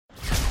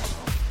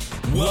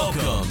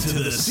Welcome to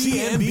the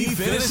CMB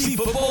Fantasy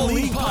Football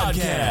League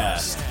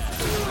podcast.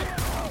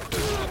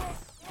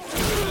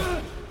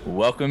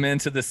 Welcome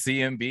into the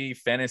CMB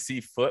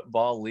Fantasy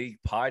Football League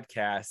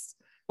podcast.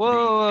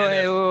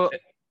 Whoa.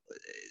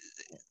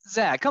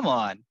 Zach, come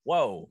on.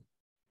 Whoa.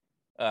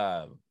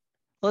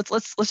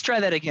 Let's try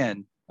that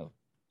again.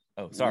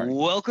 Oh, sorry.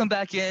 Welcome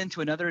back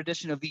into another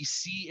edition of the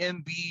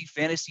CMB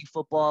Fantasy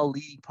Football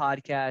League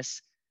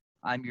podcast.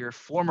 I'm your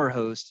former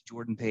host,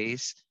 Jordan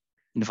Pace,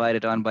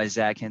 invited on by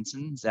Zach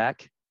Henson.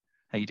 Zach,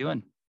 how you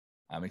doing?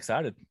 I'm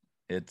excited.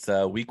 It's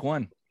week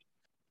one.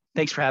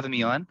 Thanks for having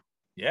me on.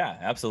 Yeah,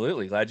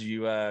 absolutely. Glad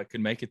you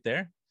could make it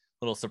there.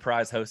 Little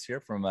surprise host here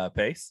from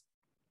Pace.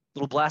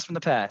 Little blast from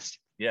the past.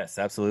 Yes,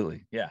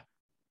 absolutely. Yeah.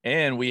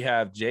 And we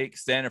have Jake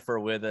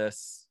Stanifer with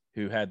us,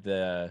 who had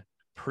the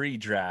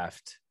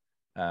pre-draft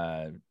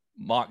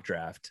mock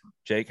draft.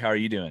 Jake, how are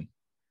you doing?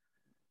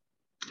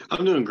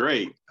 I'm doing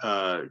great.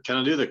 Can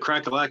I do the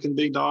crack-a-lackin'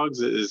 big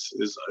dogs?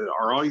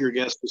 Are all your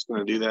guests just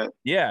going to do that?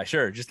 Yeah,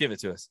 sure. Just give it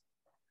to us.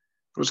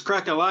 What's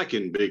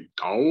crack-a-lackin' big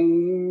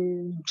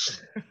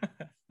dogs?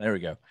 There we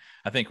go.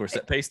 I think we're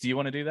set. Pace, do you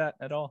want to do that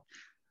at all?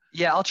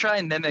 Yeah, I'll try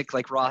and mimic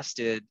like Ross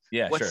did.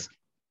 Yeah, sure.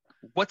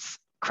 What's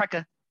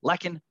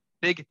crack-a-lackin'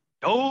 big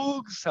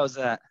dogs? How's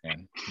that?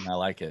 Man, I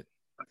like it.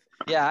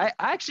 Yeah,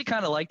 I actually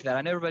kind of liked that.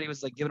 I know everybody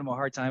was like giving him a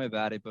hard time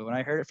about it, but when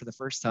I heard it for the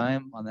first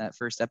time on that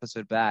first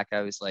episode back,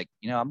 I was like,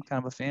 I'm kind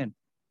of a fan.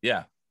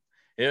 Yeah,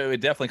 it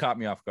definitely caught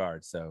me off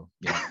guard. So,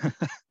 yeah.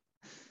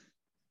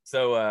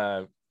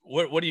 So,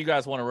 what do you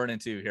guys want to run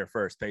into here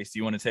first, Pace? Do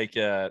you want to take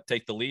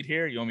the lead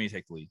here? You want me to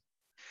take the lead?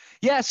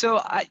 Yeah. So,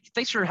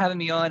 thanks for having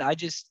me on. I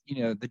just,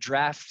 the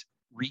draft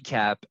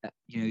recap,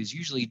 is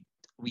usually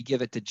we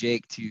give it to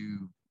Jake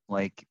to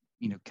kind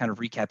of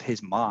recap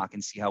his mock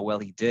and see how well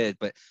he did,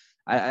 but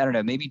I don't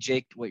know, maybe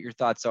Jake, what your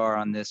thoughts are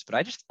on this, but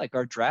I just feel like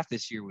our draft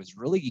this year was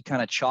really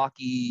kind of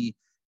chalky.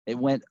 It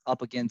went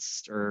up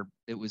against, or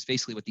it was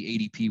basically what the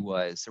ADP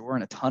was. There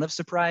weren't a ton of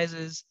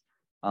surprises,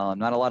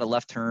 not a lot of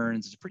left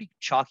turns. It's a pretty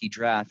chalky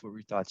draft. What were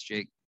your thoughts,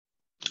 Jake?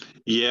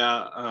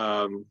 Yeah,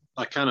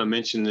 I kind of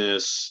mentioned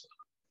this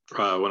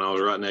when I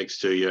was right next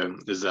to you,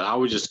 is that I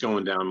was just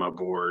going down my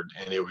board,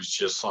 and it was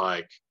just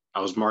like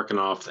I was marking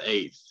off the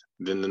 8th,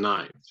 then the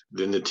 9th,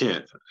 then the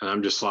 10th, and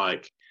I'm just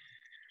like,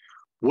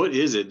 what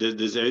is it?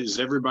 Is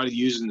everybody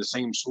using the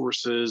same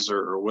sources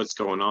or what's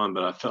going on?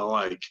 But I felt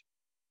like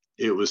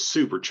it was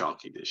super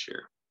chalky this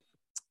year.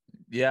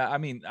 Yeah, I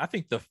mean, I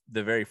think the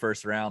very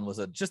first round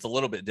was just a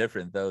little bit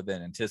different, though,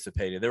 than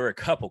anticipated. There were a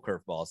couple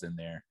curveballs in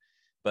there.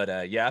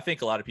 But, yeah, I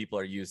think a lot of people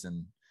are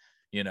using,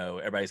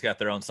 everybody's got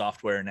their own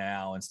software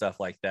now and stuff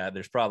like that.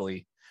 There's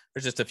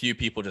just a few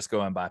people just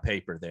going by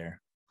paper there.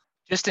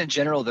 Just in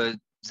general, though,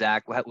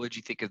 Zach, what did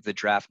you think of the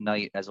draft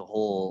night as a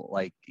whole,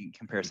 like in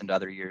comparison to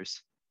other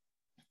years?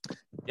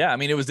 Yeah, I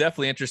mean, it was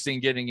definitely interesting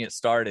getting it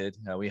started.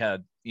 We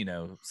had,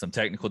 some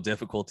technical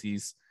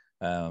difficulties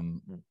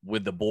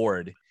with the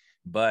board,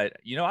 but,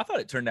 I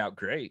thought it turned out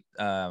great.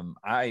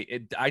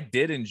 I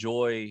did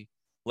enjoy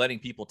letting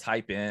people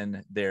type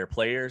in their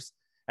players.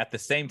 At the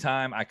same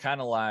time, I kind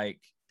of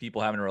like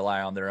people having to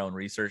rely on their own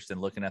research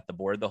than looking at the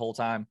board the whole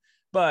time.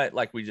 But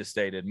like we just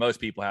stated, most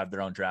people have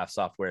their own draft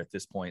software at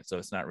this point, so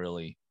it's not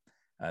really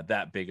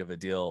that big of a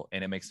deal,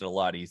 and it makes it a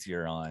lot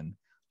easier on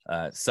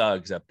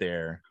Suggs up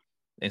there,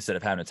 instead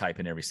of having to type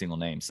in every single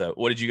name. So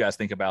what did you guys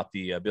think about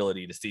the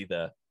ability to see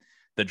the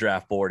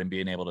draft board and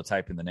being able to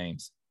type in the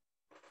names?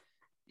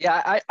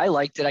 Yeah, I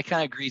liked it. I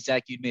kind of agree,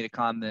 Zach. You'd made a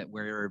comment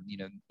where,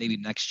 maybe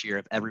next year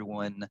if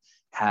everyone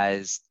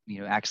has,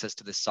 access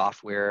to this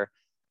software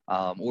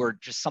or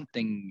just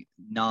something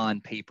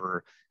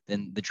non-paper,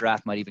 then the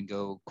draft might even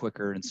go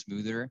quicker and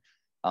smoother.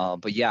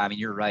 But yeah, I mean,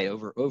 you're right.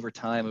 Over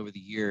time, over the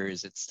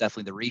years, it's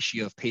definitely the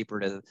ratio of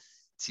paper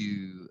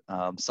to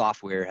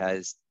software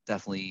has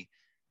definitely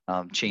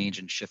change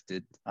and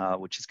shifted,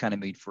 which has kind of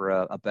made for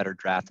a better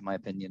draft, in my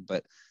opinion.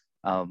 But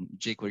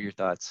Jake, what are your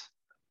thoughts?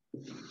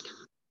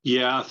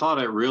 Yeah, I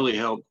thought it really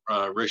helped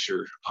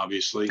Risher,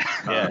 obviously.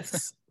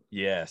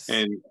 Yes.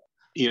 And,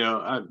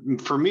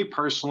 for me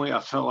personally, I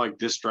felt like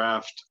this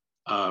draft,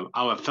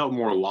 I felt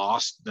more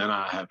lost than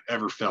I have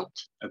ever felt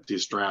at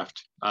this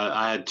draft.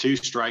 I had 2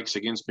 strikes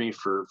against me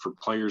for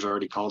players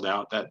already called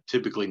out. That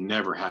typically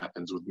never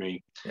happens with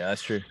me. Yeah,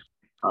 that's true.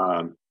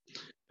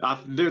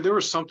 There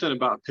was something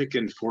about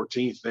picking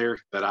 14th there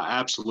that I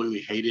absolutely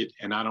hated,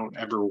 and I don't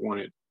ever want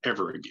it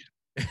ever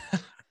again.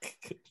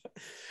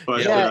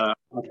 But yeah.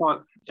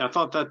 I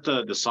thought that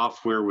the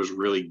software was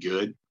really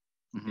good.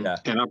 Yeah,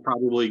 and I'm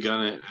probably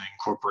gonna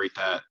incorporate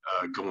that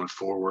going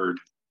forward.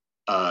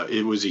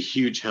 It was a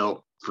huge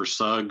help for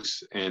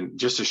Suggs, and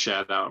just a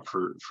shout out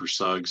for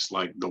Suggs,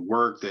 like the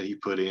work that he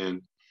put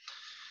in,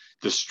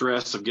 the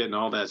stress of getting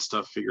all that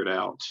stuff figured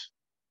out.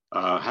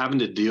 Having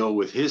to deal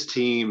with his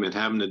team and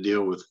having to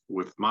deal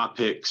with my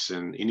picks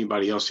and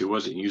anybody else who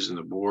wasn't using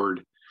the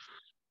board.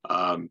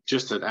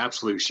 Just an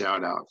absolute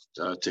shout out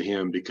to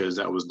him, because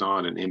that was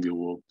not an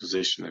enviable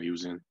position that he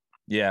was in.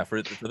 Yeah,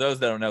 for those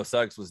that don't know,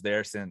 Suggs was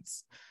there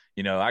since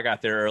I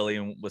got there early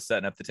and was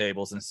setting up the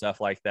tables and stuff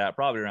like that,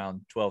 probably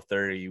around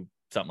 12:30,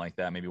 something like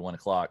that, maybe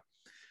 1:00.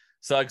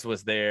 Suggs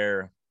was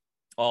there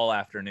all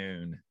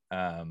afternoon,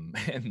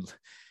 and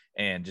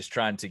just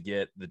trying to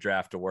get the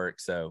draft to work.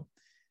 So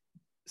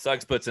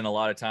Suggs puts in a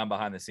lot of time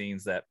behind the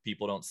scenes that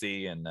people don't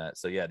see. And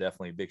so, yeah,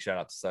 definitely a big shout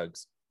out to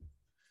Suggs.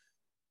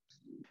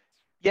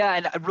 Yeah,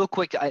 and real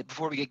quick,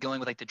 before we get going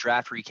with like the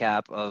draft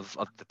recap of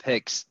the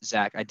picks,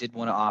 Zach, I did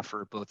want to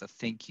offer both a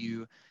thank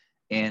you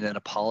and an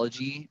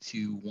apology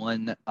to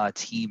one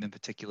team in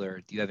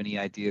particular. Do you have any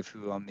idea of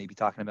who I'm maybe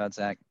talking about,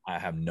 Zach? I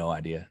have no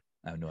idea.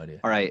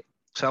 All right.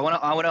 So I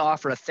want to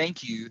offer a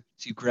thank you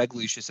to Greg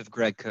Lucius of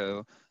Greg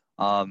Co.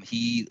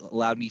 He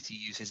allowed me to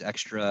use his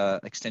extra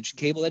extension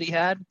cable that he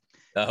had.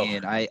 Oh.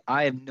 And I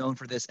am known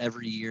for this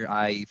every year.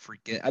 I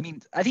forget. I mean,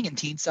 I think in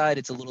teen side,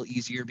 it's a little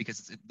easier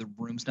because the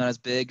room's not as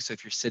big. So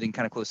if you're sitting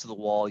kind of close to the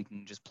wall, you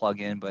can just plug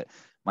in. But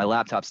my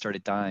laptop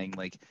started dying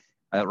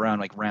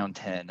around round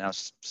 10. And I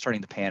was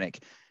starting to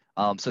panic.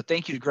 So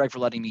thank you to Greg for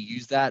letting me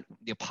use that.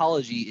 The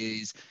apology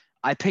is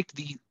I picked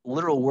the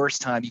literal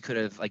worst time you could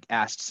have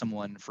asked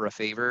someone for a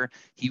favor.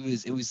 It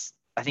was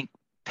I think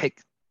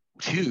pick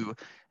 2.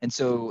 And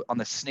so on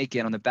the snake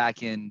end, on the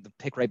back end, the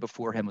pick right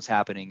before him was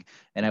happening.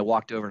 And I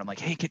walked over and I'm like,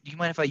 hey, do you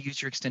mind if I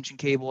use your extension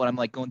cable? And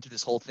I'm going through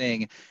this whole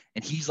thing.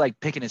 And he's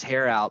picking his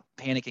hair out,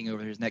 panicking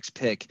over his next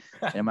pick.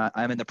 And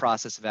I'm in the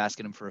process of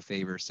asking him for a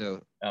favor.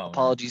 So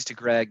apologies to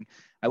Greg.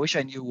 I wish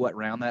I knew what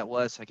round that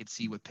was so I could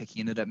see what pick he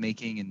ended up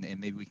making. And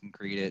maybe we can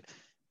create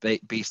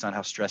it based on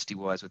how stressed he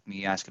was with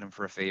me asking him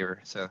for a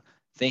favor. So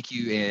thank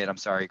you. And I'm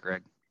sorry,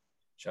 Greg.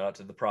 Shout out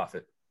to the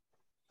prophet.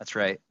 That's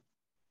right.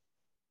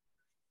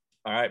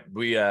 All right,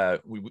 we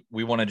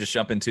want to just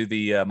jump into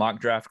the mock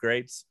draft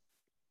grades.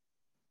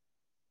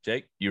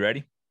 Jake, you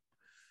ready?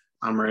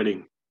 I'm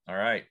ready. All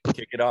right,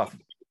 kick it off.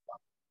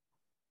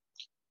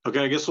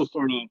 Okay, I guess we'll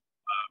start off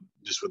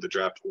just with the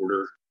draft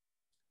order.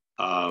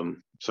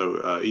 So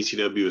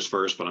ECW is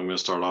first, but I'm going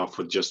to start off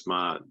with just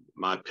my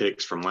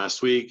picks from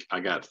last week. I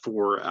got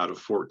 4 out of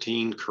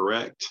 14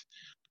 correct.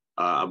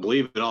 I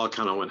believe it all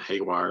kind of went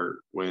haywire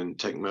when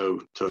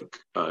Tecmo took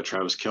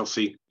Travis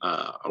Kelce.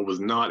 I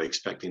was not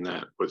expecting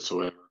that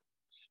whatsoever.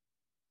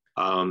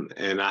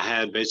 And I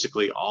had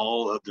basically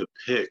all of the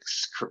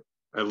picks,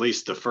 at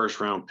least the first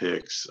round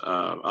picks,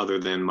 other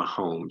than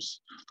Mahomes.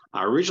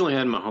 I originally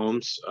had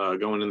Mahomes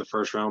going in the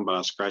first round, but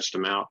I scratched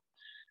him out.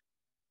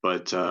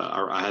 But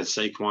I had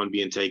Saquon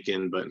being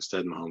taken, but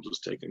instead Mahomes was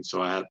taken.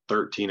 So I had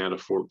 13 out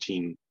of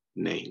 14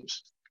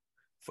 names.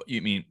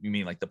 You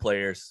mean like the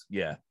players?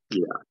 Yeah.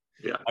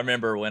 Yeah. I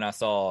remember when I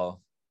saw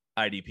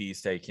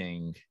IDPs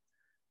taking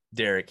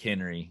Derrick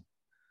Henry.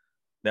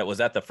 That was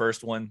that the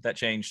first one that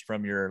changed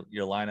from your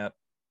lineup?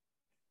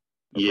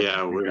 Yeah,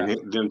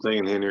 them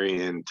taking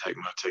Henry and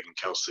Tecmo taking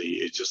Kelce.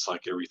 It's just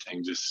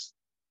everything just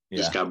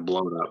got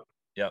blown up.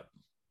 Yep.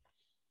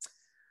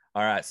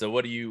 All right. So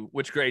what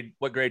grade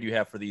do you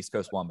have for the East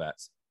Coast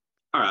Wombats?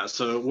 All right,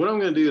 so what I'm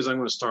going to do is I'm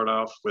going to start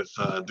off with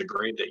the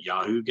grade that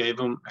Yahoo gave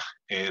them,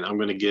 and I'm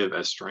going to give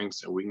as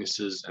strengths and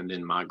weaknesses, and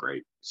then my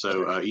grade.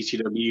 So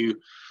ECW,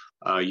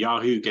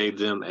 Yahoo gave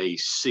them a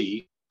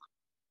C.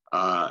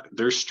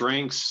 Their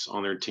strengths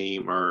on their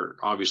team are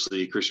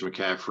obviously Christian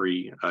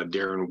McCaffrey,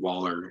 Darren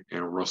Waller,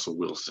 and Russell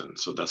Wilson.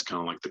 So that's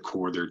kind of the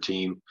core of their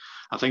team.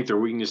 I think their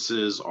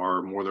weaknesses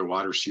are more their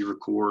wide receiver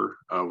core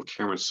with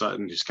Cameron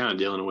Sutton, who's kind of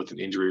dealing with an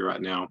injury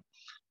right now,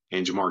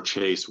 and Jamar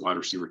Chase, wide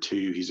receiver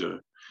 2. He's a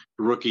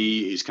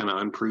rookie. He's kind of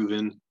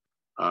unproven.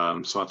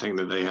 So I think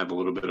that they have a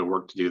little bit of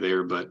work to do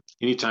there. But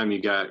anytime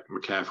you got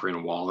McCaffrey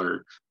and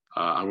Waller,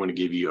 I'm going to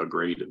give you a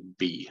grade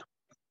B.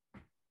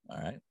 All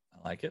right.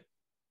 I like it.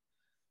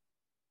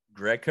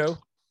 Greco?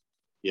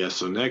 Yeah,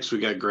 so next we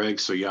got Greg.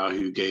 So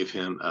Yahoo gave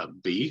him a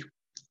B.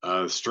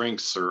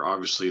 Strengths are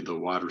obviously the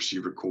wide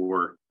receiver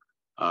core,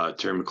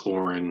 Terry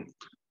McLaurin,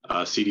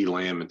 CeeDee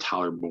Lamb, and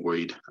Tyler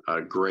Boyd.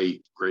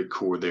 Great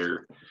core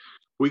there.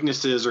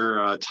 Weaknesses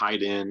are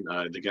tight end.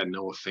 They got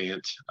Noah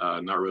Fant.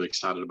 Not really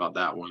excited about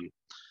that one.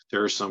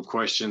 There are some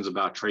questions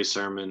about Trey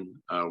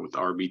Sermon with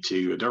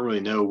RB2. I don't really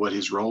know what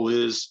his role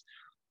is.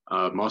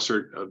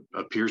 Mustard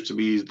appears to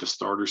be the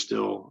starter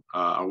still.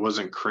 I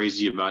wasn't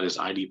crazy about his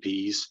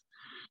IDPs,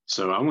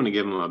 so I'm going to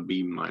give him a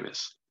B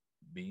minus.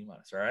 B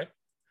minus, all right.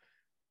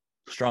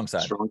 Strong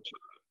side.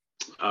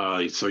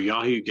 So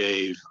Yahoo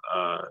gave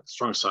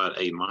strong side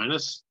A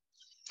minus.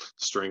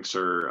 Strengths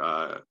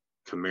are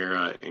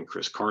Kamara and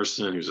Chris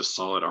Carson, who's a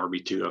solid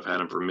RB2. I've had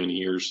him for many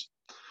years.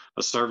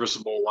 A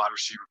serviceable wide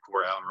receiver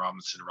core, Allen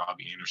Robinson,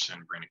 Robbie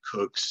Anderson, Brandon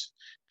Cooks,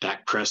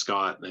 Dak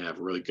Prescott. They have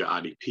really good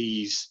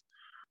IDPs.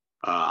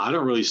 I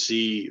don't really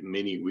see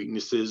many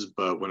weaknesses,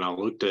 but when I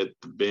looked at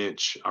the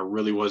bench, I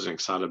really wasn't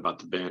excited about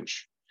the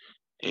bench.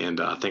 And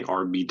I think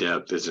RB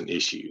depth is an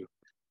issue.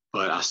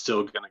 But I'm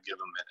still going to give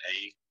them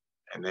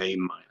an A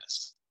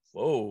minus.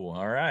 Whoa,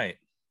 all right.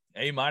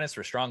 A minus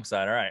for strong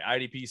side. All right,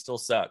 IDP still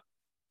suck.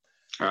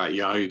 All right,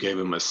 Yahoo gave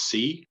him a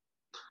C.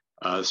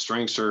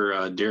 Strengths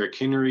are Derrick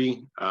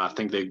Henry. I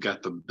think they've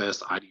got the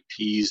best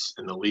IDPs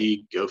in the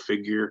league. Go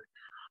figure.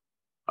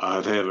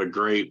 They have a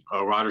great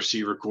wide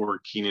receiver core: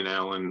 Keenan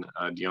Allen,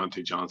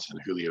 Deontay Johnson,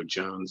 Julio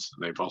Jones.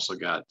 They've also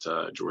got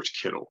George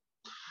Kittle.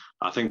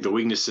 I think the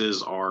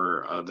weaknesses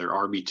are their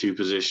RB2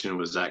 position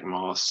with Zach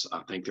Moss. I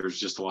think there's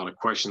just a lot of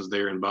questions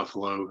there in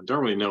Buffalo.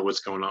 Don't really know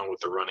what's going on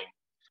with the running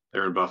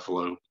there in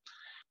Buffalo.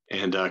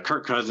 And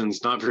Kirk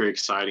Cousins, not very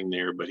exciting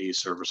there, but he's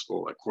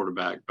serviceable at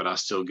quarterback. But I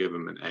still give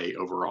him an A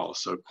overall.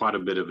 So quite a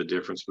bit of a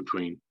difference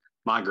between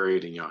my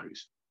grade and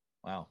Yahoo's.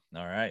 Wow.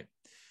 All right.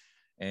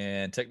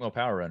 And Tecmo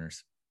Power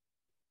Runners.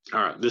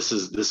 All right. This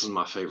is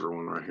my favorite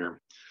one right here.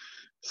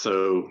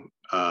 So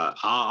I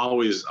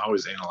always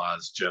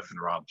analyze Jeff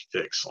and Rob's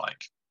picks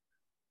like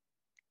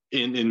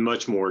in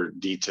much more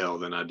detail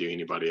than I do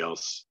anybody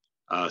else.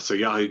 So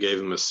Yahoo gave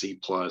him a C+.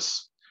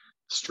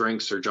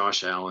 Strengths are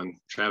Josh Allen,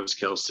 Travis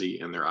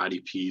Kelce, and their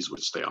IDPs,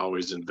 which they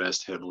always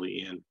invest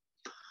heavily in.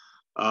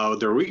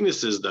 Their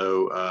weaknesses,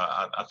 though,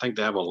 I think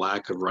they have a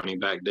lack of running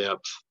back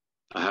depth.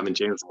 Having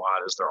James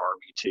White as their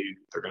RB2,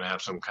 they're going to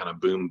have some kind of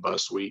boom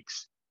bust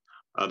weeks.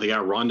 They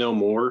got Rondell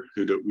Moore,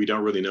 we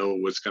don't really know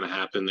what's going to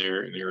happen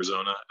there in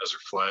Arizona as their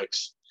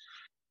flex.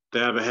 They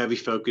have a heavy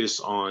focus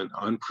on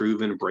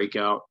unproven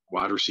breakout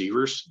wide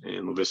receivers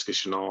in Laviska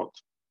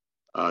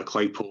Shenault,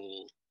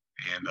 Claypool,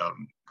 and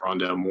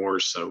Rondell Moore.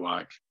 So,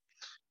 like,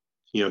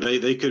 you know,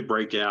 they could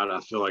break out. I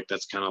feel like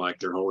that's kind of like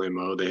their whole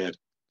MO. They had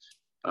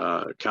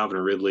Calvin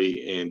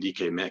Ridley and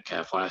DK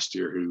Metcalf last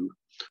year who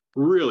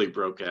really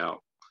broke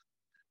out.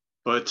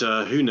 But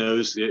who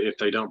knows? If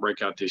they don't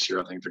break out this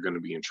year, I think they're going to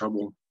be in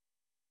trouble.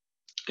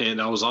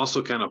 And I was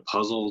also kind of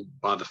puzzled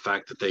by the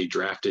fact that they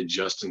drafted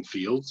Justin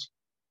Fields.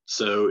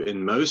 So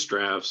in most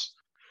drafts,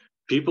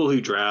 people who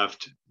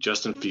draft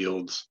Justin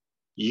Fields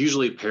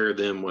usually pair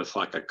them with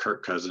like a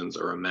Kirk Cousins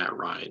or a Matt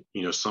Ryan.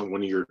 You know,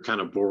 one of your kind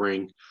of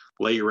boring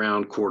late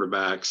round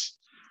quarterbacks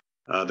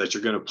that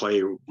you're going to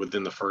play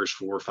within the first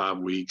 4 or 5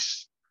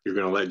 weeks. You're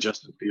going to let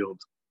Justin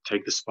Fields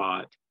take the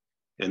spot,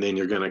 and then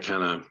you're going to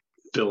kind of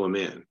fill him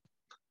in.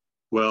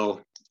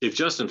 Well, if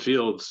Justin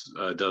Fields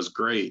does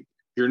great,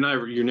 you're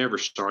never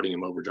starting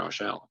him over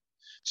Josh Allen.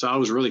 So I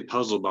was really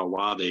puzzled by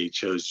why they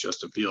chose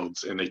Justin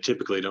Fields, and they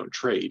typically don't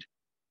trade.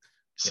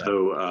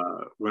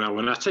 So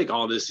when I take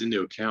all this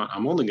into account,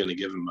 I'm only going to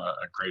give him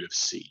a grade of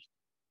C.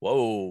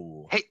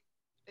 Whoa. Hey,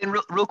 and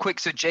real quick,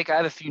 so Jake, I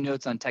have a few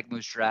notes on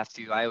Tecmo's draft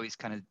too. I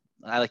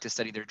like to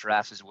study their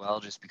drafts as well,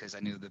 just because I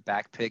knew the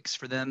back picks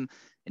for them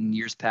in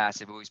years past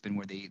have always been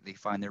where they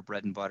find their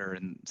bread and butter,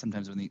 and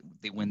sometimes when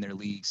they win their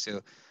league.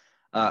 So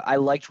I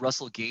liked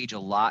Russell Gage a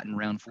lot in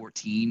round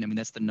 14. I mean,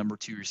 that's the number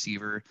 2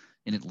 receiver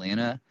in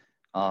Atlanta.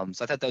 So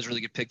I thought that was a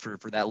really good pick for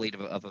that late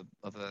of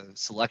a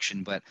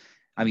selection. But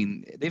I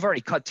mean, they've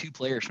already cut 2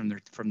 players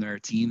from their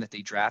team that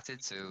they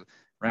drafted. So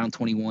round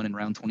 21 and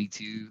round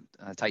 22,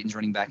 Titans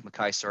running back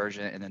Mekhi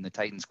Sargent, and then the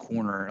Titans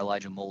corner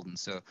Elijah Molden.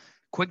 So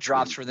quick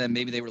drops for them.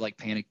 Maybe they were like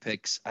panic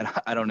picks.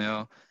 I don't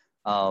know.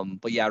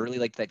 But yeah, I really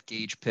like that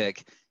Gage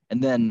pick.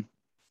 And then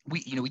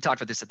we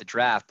talked about this at the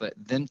draft, but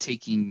them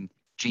taking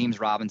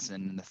James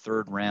Robinson in the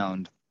 3rd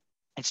round,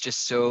 it's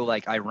just so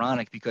like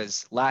ironic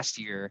because last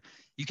year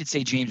you could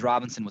say James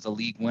Robinson was a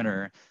league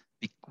winner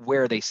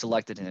where they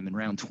selected him in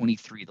round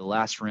 23, the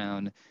last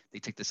round. They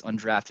took this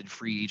undrafted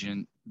free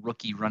agent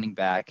rookie running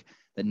back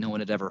that no one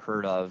had ever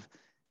heard of.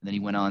 And then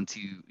he went on to,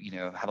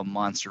 have a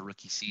monster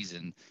rookie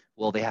season.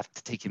 Well, they have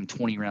to take him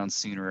 20 rounds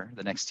sooner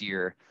the next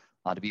year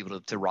to be able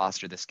to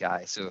roster this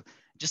guy. So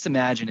just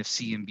imagine if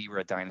CMB were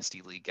a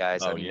dynasty league,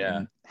 guys. Oh,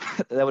 yeah.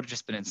 That would have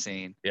just been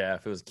insane. Yeah,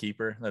 if it was a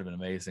keeper, that would have been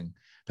amazing.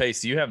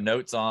 Pace, do you have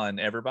notes on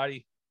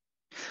everybody?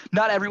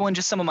 Not everyone,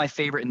 just some of my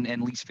favorite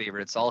and least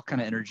favorites. I'll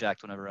kind of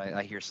interject whenever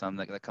I hear some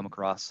that come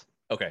across.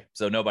 Okay,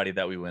 so nobody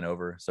that we went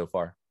over so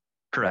far?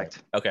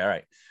 Correct. Okay,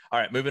 all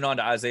right. Moving on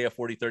to Isaiah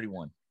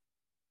 4031.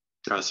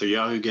 So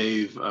Yahoo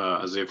gave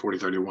Isaiah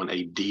 4031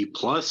 a D+.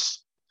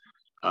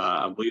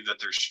 I believe that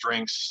their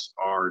strengths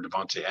are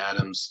Devontae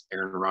Adams,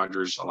 Aaron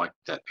Rodgers. I like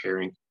that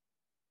pairing.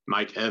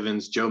 Mike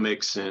Evans, Joe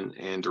Mixon,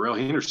 and Darrell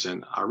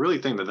Henderson. I really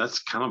think that that's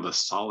kind of a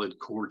solid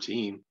core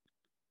team.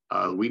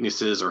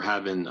 Weaknesses are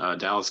having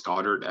Dallas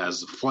Goedert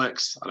as a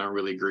flex. I don't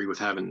really agree with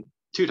having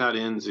 2 tight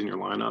ends in your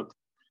lineup.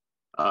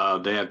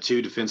 They have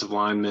 2 defensive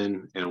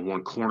linemen and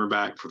 1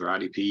 cornerback for their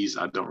IDPs.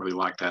 I don't really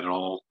like that at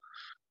all.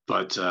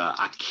 But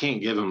I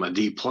can't give them a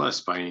D+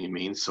 by any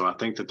means. So I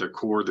think that their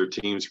core, their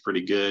team's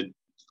pretty good.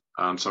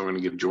 So I'm going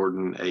to give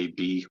Jordan a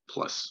B+.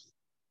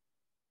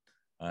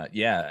 At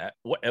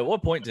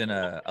what point did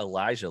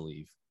Elijah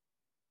leave?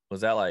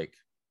 Was that like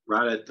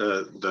right at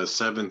the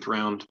 7th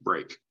round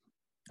break?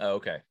 Oh,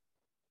 okay.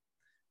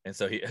 And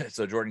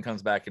so Jordan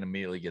comes back and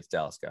immediately gets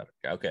Dallas Goedert.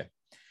 Okay.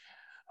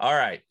 All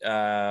right.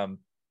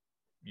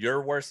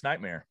 Your worst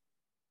nightmare.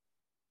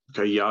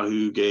 Okay.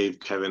 Yahoo gave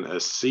Kevin a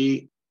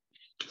C.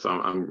 So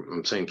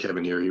I'm saying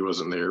Kevin here. He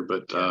wasn't there,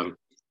 but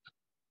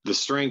the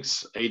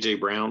strengths: AJ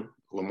Brown,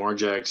 Lamar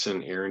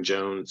Jackson, Aaron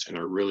Jones, and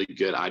a really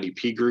good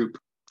IDP group.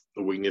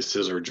 The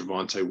weaknesses are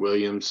Javonte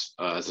Williams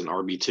as an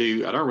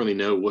RB2. I don't really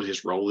know what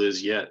his role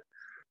is yet.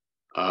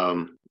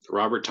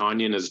 Robert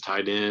Tonyan as a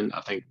tight end. I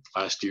think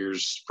last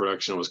year's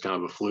production was kind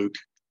of a fluke.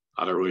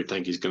 I don't really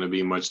think he's going to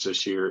be much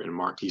this year. And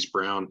Marquise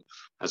Brown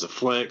as a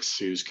flex,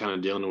 who's kind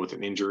of dealing with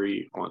an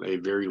injury on a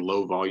very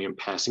low volume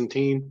passing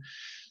team.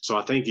 So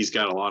I think he's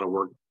got a lot of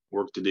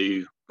work to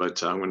do,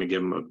 but I'm going to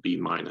give him a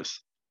B-.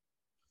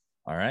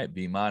 All right,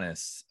 B-.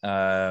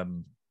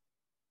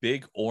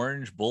 Big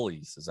Orange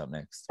Bullies is up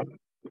next.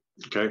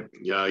 Okay.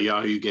 Yeah,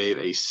 Yahoo gave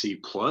a C+.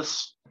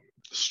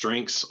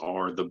 Strengths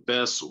are the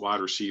best wide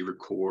receiver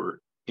core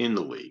in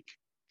the league.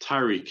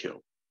 Tyreek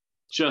Hill,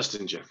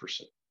 Justin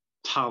Jefferson,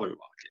 Tyler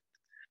Lockett.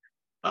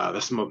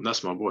 That's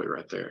my boy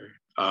right there.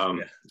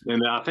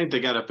 And I think they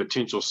got a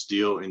potential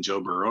steal in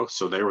Joe Burrow.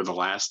 So they were the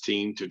last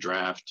team to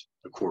draft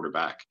a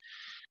quarterback.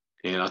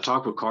 And I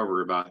talked with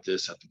Carver about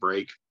this at the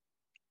break.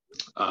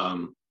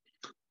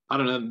 I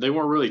don't know. They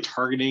weren't really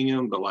targeting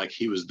him, but like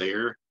he was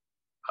there.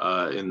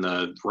 In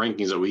the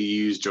rankings that we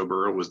used, Joe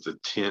Burrow was the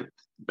 10th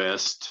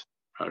best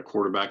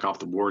quarterback off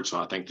the board. So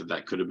I think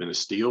that could have been a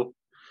steal.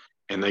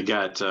 And they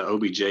got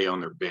OBJ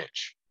on their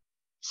bench.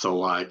 So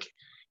like,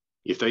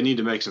 if they need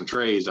to make some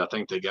trades, I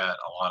think they got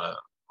a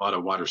lot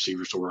of wide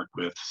receivers to work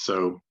with.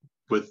 So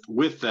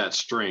with that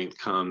strength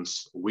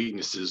comes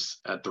weaknesses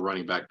at the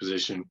running back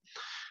position.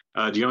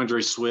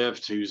 DeAndre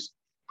Swift, who's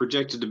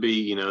projected to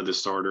be, the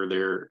starter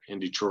there in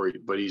Detroit,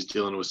 but he's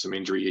dealing with some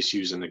injury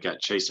issues, and they got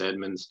Chase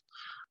Edmonds,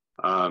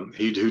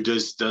 who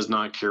does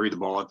not carry the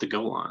ball at the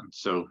goal line.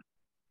 So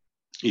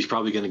he's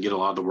probably going to get a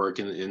lot of the work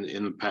in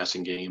the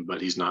passing game,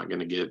 but he's not going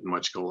to get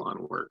much goal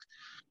line work.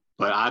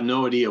 But I have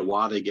no idea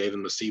why they gave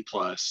him a C+,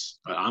 but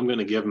I'm going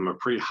to give him a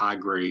pretty high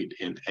grade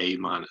in A-.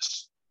 Wow.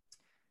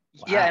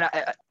 Yeah, and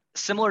I,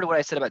 similar to what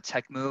I said about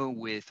Tecmo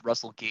with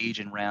Russell Gage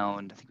in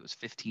round, I think it was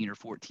 15 or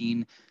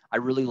 14, I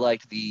really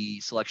liked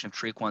the selection of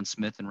Traquan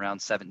Smith in round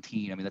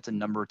 17. I mean, that's a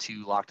number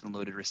 2 locked and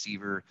loaded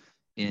receiver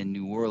in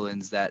New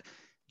Orleans that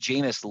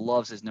Jameis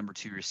loves his number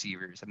 2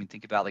 receivers. I mean,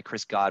 think about like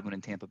Chris Godwin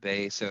in Tampa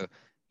Bay. So,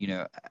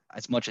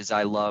 as much as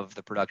I love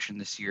the production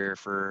this year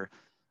for,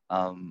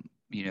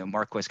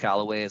 Marquez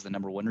Callaway as the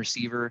number 1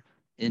 receiver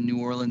in New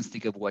Orleans,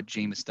 think of what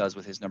Jameis does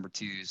with his number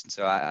 2s. And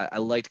so I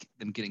liked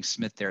them getting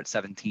Smith there at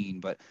 17,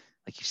 but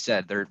like you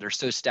said, they're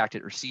so stacked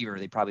at receiver,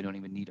 they probably don't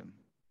even need him.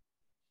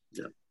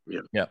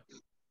 Yeah.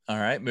 All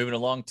right, moving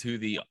along to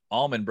the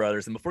Allman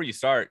Brothers. And before you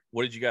start,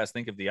 what did you guys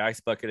think of the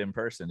ice bucket in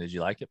person? Did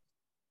you like it,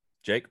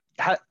 Jake?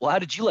 How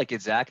did you like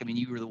it, Zach? I mean,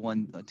 you were the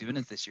one doing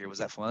it this year. Was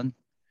that fun?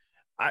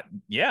 I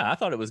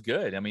thought it was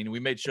good. I mean, we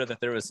made sure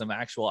that there was some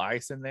actual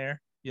ice in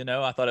there.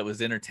 I thought it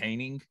was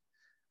entertaining.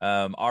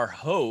 Our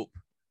hope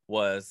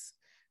was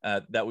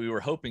that we were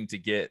hoping to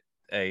get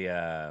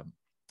a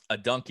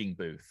dunking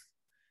booth,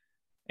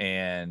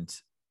 and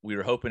we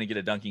were hoping to get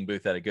a dunking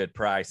booth at a good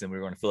price, and we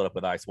were going to fill it up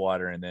with ice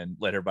water and then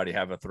let everybody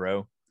have a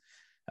throw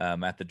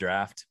at the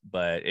draft.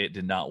 But it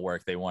did not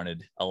work. They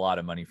wanted a lot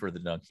of money for the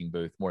dunking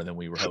booth, more than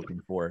we were hoping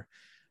for.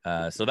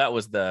 So that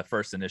was the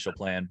first initial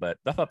plan. But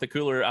I thought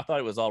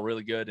it was all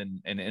really good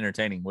and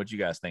entertaining. What'd you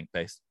guys think,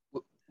 Pace?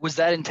 Was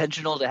that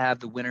intentional to have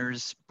the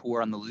winners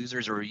pour on the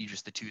losers, or were you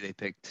just the 2 they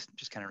picked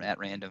just kind of at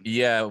random?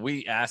 Yeah,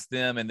 we asked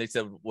them and they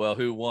said, well,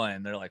 who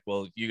won? They're like,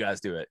 well, you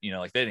guys do it.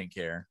 Like they didn't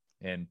care.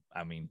 And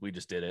I mean, we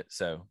just did it.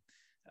 So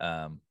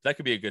that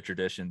could be a good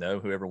tradition, though.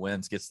 Whoever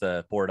wins gets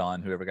the poured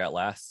on whoever got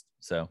last.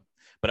 So,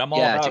 but I'm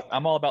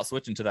all about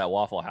switching to that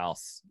Waffle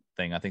House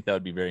thing. I think that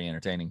would be very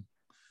entertaining.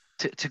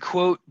 To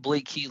quote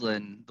Blake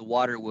Keelan, the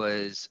water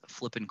was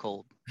flipping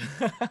cold.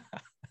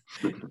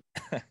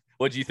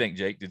 What do you think,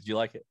 Jake? Did you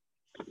like it?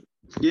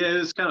 Yeah,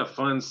 it's kind of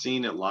fun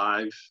seeing it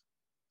live,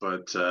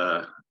 but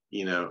I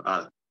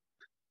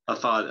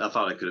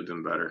thought it could have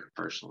been better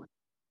personally.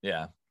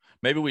 Yeah.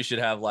 Maybe we should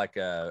have like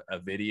a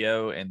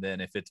video, and then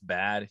if it's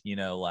bad,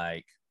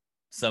 like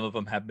some of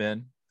them have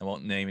been, I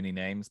won't name any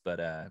names, but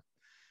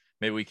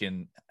maybe we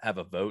can have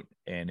a vote.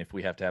 And if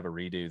we have to have a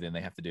redo, then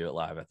they have to do it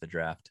live at the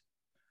draft.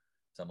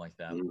 Something like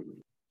that.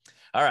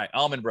 All right.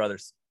 Allman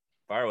Brothers,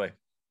 fire away.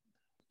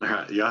 All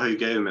right. Yahoo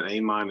gave them an A-.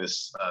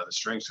 The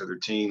strengths of their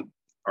team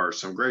are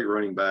some great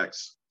running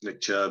backs, Nick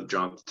Chubb,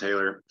 Jonathan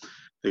Taylor.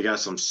 They got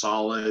some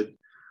solid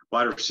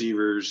wide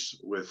receivers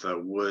with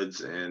Woods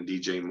and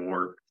DJ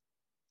Moore.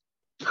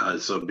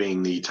 So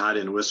being the tight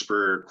end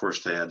whisperer, of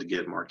course, they had to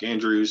get Mark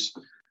Andrews.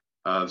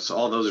 So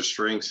all those are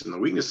strengths, and the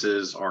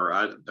weaknesses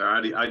are their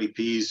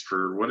IDPs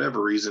for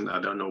whatever reason.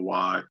 I don't know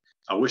why.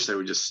 I wish they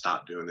would just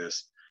stop doing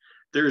this.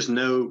 There's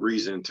no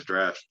reason to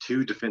draft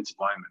 2 defensive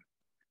linemen,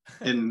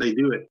 and they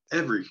do it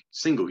every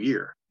single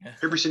year.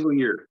 Every single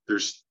year,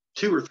 there's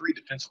 2 or 3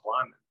 defensive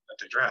linemen that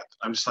they draft.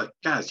 I'm just like,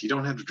 guys, you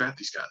don't have to draft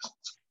these guys.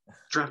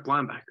 Draft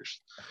linebackers.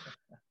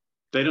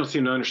 They don't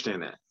seem to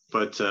understand that,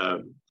 but.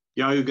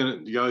 Yahoo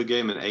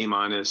gave him an A-.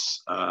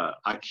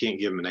 I can't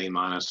give him an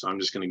A-, so I'm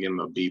just going to give him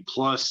a B+.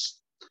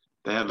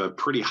 They have a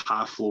pretty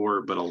high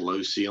floor but a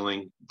low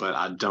ceiling, but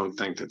I don't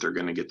think that they're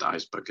going to get the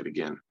ice bucket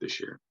again this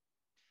year.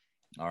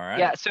 All right.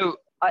 Yeah, so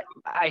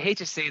I hate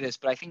to say this,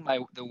 but I think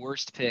the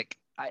worst pick,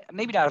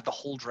 maybe not of the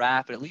whole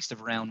draft, but at least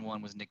of round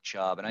 1, was Nick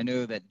Chubb. And I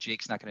know that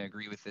Jake's not going to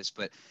agree with this,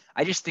 but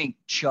I just think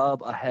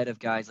Chubb ahead of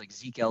guys like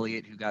Zeke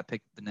Elliott, who got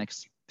picked the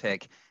next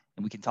pick,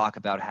 And we can talk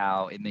about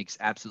how it makes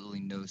absolutely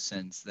no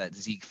sense that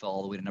Zeke fell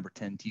all the way to number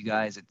 10 to you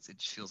guys. It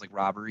just feels like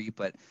robbery.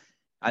 But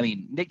I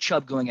mean, Nick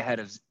Chubb going ahead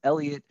of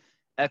Elliott,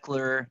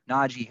 Eckler,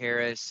 Najee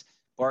Harris,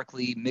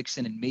 Barkley,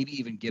 Mixon, and maybe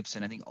even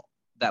Gibson. I think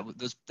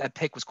that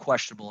pick was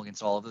questionable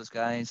against all of those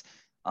guys.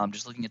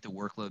 Just looking at the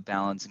workload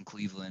balance in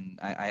Cleveland,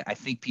 I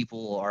think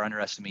people are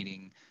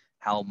underestimating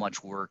how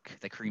much work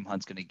that Kareem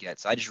Hunt's going to get.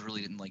 So I just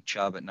really didn't like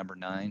Chubb at number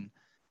 9.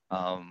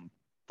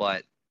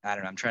 But I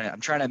don't know. I'm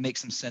trying to make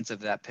some sense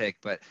of that pick.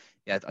 But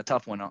yeah, a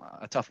tough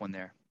one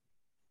there.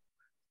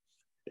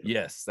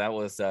 Yes, that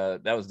was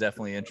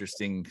definitely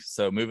interesting.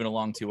 So moving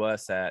along to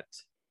us at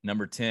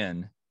number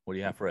 10, what do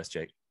you have for us,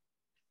 Jake?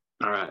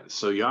 All right.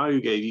 So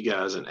Yahoo gave you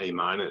guys an A-.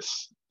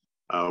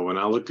 When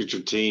I look at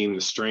your team,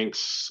 the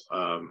strengths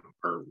are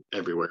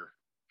everywhere.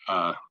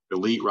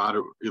 Elite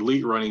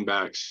running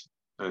backs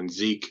and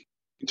Zeke,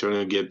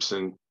 Antonio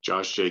Gibson,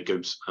 Josh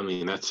Jacobs. I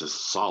mean, that's a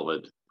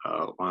solid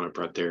lineup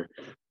right there.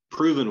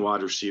 Proven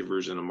wide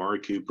receivers in Amari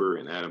Cooper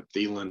and Adam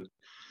Thielen.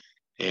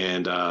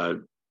 And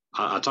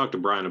I talked to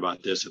Brian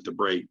about this at the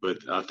break, but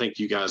I think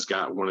you guys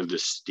got one of the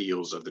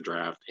steals of the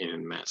draft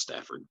in Matt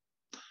Stafford.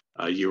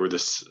 You were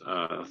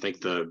I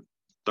think the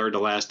third to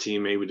last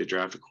team maybe to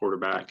draft a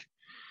quarterback.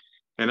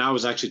 And I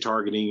was actually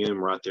targeting him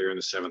right there in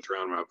the 7th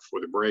round right before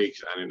the break.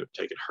 I ended up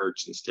taking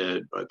Hurts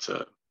instead, but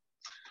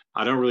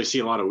I don't really see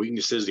a lot of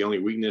weaknesses. The only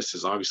weakness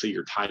is obviously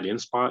your tight end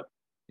spot.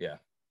 Yeah.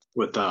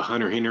 With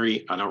Hunter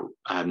Henry, I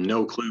have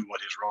no clue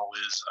what his role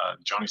is.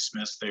 Johnny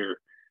Smith's there.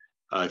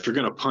 If you're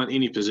going to punt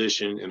any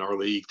position in our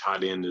league,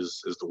 tight end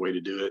is the way to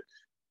do it.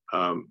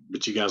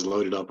 But you guys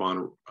loaded up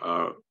on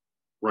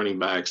running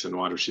backs and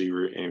wide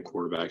receiver and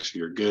quarterbacks, so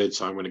you're good.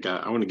 So I want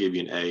to give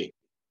you an A.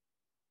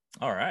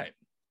 All right.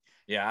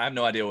 Yeah, I have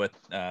no idea what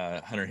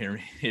Hunter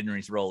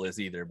Henry's role is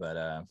either,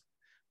 but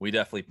we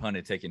definitely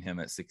punted taking him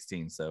at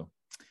 16. So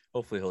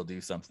hopefully he'll do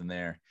something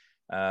there.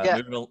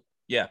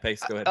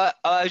 Pace, go ahead.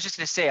 I was just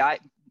going to say,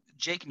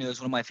 Jake knows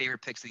one of my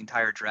favorite picks of the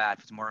entire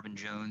draft was Marvin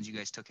Jones. You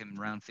guys took him in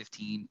round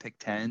 15, pick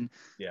 10.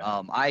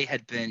 Yeah. I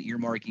had been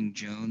earmarking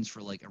Jones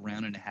for like a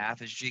round and a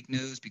half, as Jake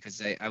knows,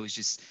 because I was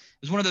just, it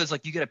was one of those,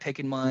 like, you get a pick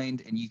in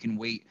mind and you can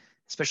wait,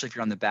 especially if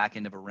you're on the back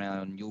end of a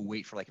round, you'll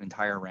wait for like an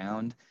entire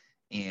round.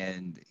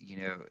 And,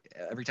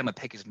 every time a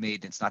pick is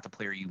made and it's not the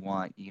player you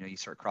want, you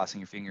start crossing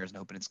your fingers and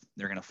hoping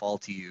they're going to fall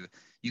to you.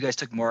 You guys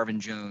took Marvin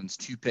Jones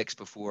 2 picks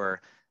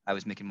before I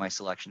was making my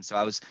selection. So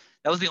that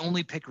was the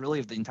only pick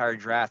really of the entire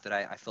draft that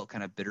I felt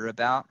kind of bitter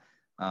about.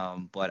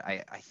 But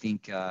I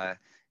think it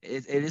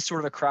is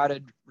sort of a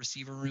crowded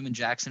receiver room in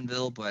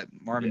Jacksonville, but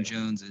Marvin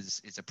Jones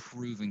is a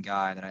proven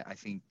guy that I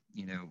think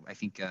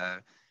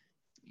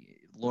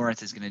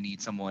Lawrence is going to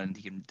need someone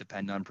he can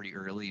depend on pretty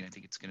early, and I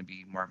think it's going to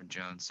be Marvin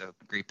Jones. So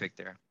great pick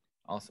there.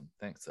 Awesome.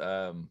 Thanks.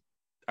 All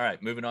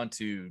right, moving on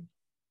to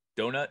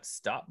Donut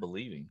Stop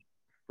Believing.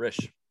 Rish.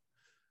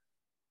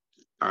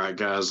 All right,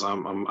 guys,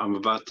 I'm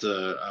about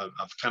to.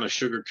 I've kind of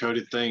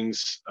sugar-coated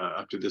things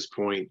up to this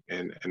point,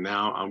 and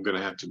now I'm going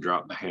to have to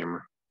drop the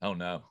hammer. Oh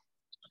no.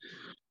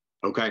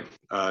 Okay.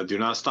 Do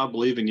Not Stop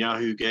Believing.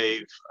 Yahoo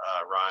gave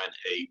Ryan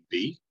a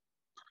B.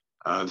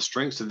 The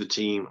strengths of the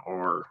team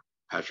are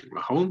Patrick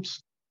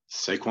Mahomes,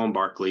 Saquon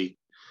Barkley,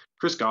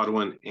 Chris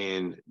Godwin,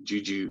 and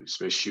Juju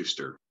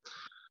Smith-Schuster.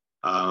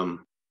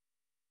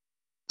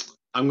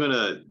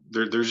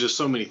 There's just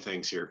so many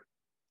things here.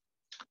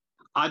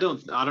 I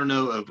don't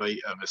know of a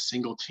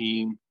single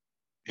team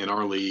in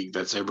our league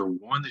that's ever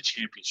won the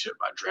championship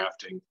by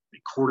drafting a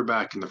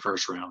quarterback in the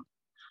first round.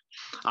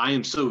 I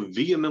am so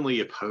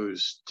vehemently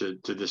opposed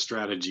to this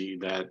strategy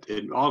that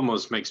it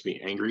almost makes me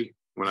angry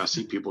when I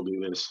see people do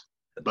this.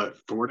 But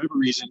for whatever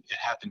reason, it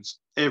happens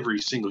every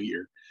single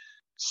year.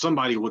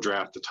 Somebody will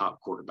draft the top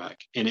quarterback,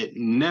 and it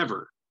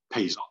never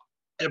pays off,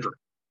 ever.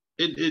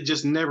 It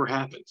just never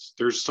happens.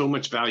 There's so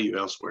much value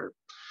elsewhere.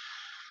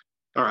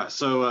 All right,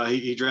 so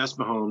he drafts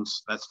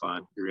Mahomes. That's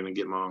fine. You're going to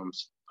get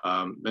Mahomes.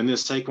 And then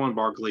Saquon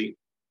Barkley.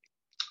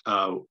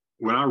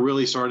 When I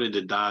really started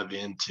to dive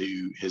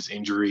into his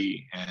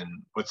injury and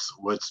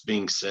what's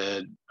being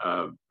said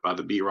by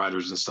the beat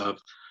writers and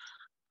stuff,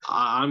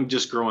 I'm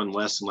just growing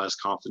less and less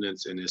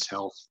confidence in his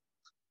health.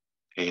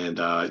 And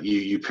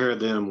you pair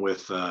them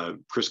with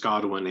Chris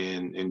Godwin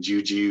and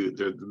Juju.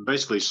 They're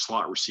basically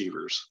slot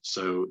receivers,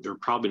 so they're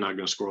probably not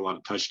going to score a lot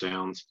of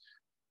touchdowns.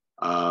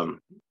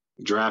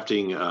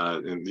 Drafting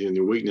and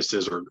the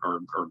weaknesses are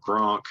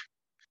Gronk.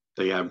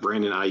 They have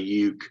Brandon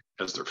Ayuk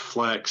as their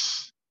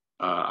flex.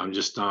 I'm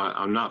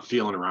not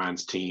feeling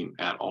Ryan's team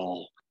at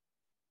all.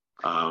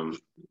 And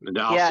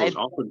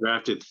also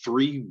drafted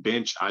 3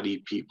 bench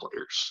IDP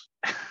players.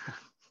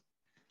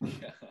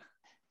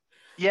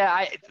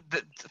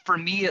 For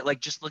me, like,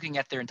 just looking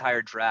at their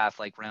entire draft,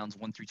 like rounds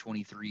 1 through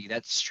 23,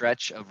 that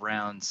stretch of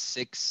rounds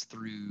 6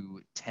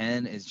 through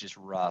 10 is just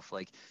rough.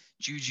 Like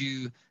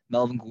Juju,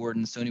 Melvin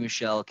Gordon, Sony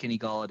Michel, Kenny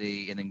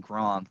Golladay, and then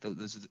Gronk.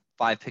 Those are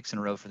 5 picks in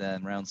a row for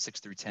them, rounds 6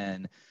 through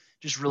 10.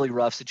 Just really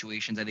rough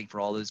situations, I think, for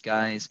all those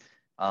guys.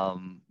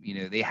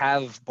 They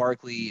have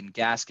Barkley and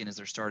Gaskin as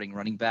their starting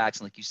running backs,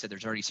 and like you said,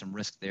 there's already some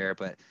risk there.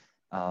 But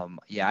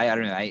Yeah, I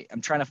don't know.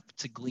 I'm trying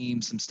to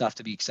glean some stuff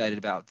to be excited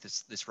about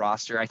this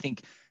roster. I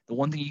think the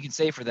one thing you can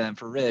say for them,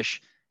 for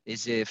Rish,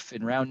 is if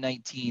in round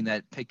 19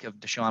 that pick of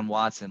Deshaun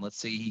Watson, let's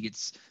say he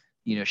gets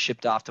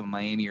shipped off to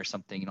Miami or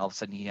something, and all of a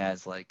sudden he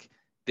has like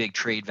big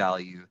trade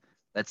value.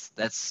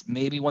 That's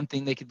maybe one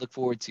thing they could look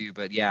forward to.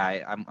 But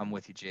yeah, I'm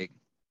with you, Jake.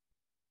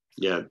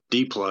 Yeah,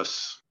 D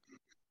plus.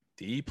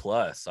 D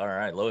plus. All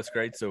right, lowest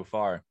grade so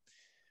far.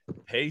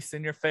 Pace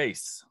in your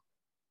face.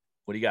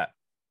 What do you got?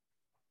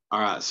 All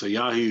right, so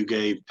Yahoo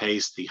gave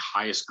Pace the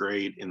highest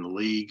grade in the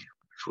league,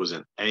 which was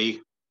an A.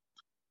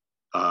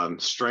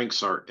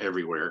 Strengths are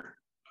everywhere.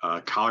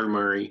 Kyler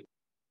Murray,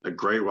 a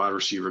great wide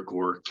receiver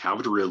core,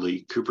 Calvin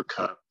Ridley, Cooper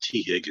Kupp,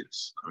 T.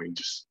 Higgins. I mean,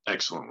 just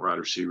excellent wide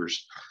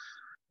receivers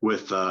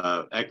with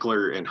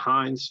Eckler and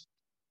Hines.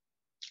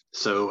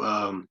 So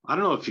I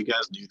don't know if you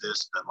guys knew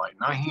this, but like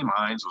Nyheim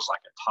Hines was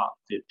like a top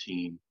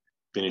 15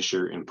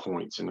 finisher in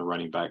points in the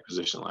running back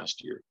position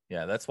last year.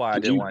 Yeah, that's why I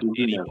didn't want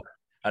any.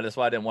 That's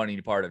why I didn't want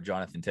any part of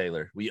Jonathan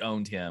Taylor. We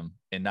owned him,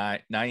 and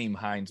Nyheim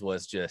Hines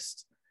was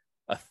just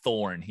a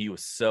thorn. He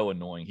was so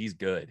annoying. He's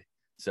good,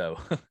 so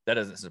that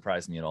doesn't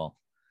surprise me at all.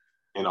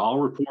 And all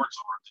reports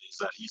are is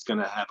that he's going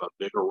to have a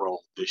bigger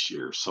role this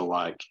year. So,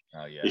 like,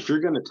 if you're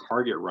going to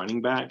target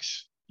running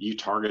backs, you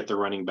target the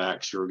running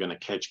backs who are going to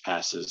catch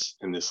passes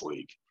in this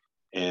league.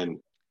 And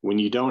when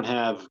you don't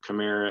have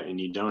Kamara and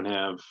you don't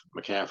have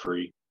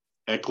McCaffrey,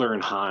 Eckler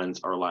and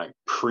Hines are like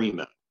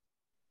primo.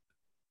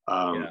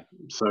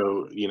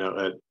 So,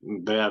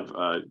 they have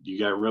you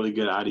got really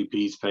good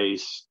IDP's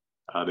pace.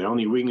 The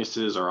only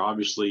weaknesses are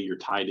obviously your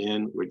tight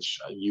end, which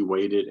you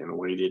waited and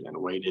waited and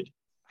waited.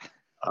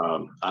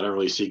 I don't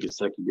really see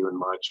Gesicki doing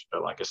much,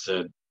 but like I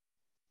said,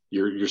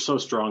 you're so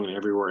strong and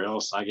everywhere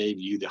else. I gave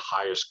you the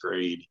highest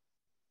grade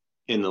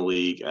in the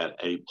league at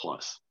A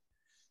plus.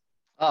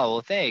 Oh,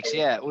 well, thanks.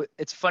 Yeah,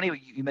 it's funny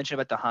what you mentioned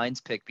about the Hines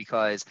pick,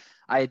 because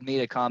I had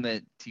made a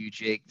comment to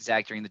you,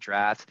 Zach, during the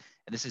draft,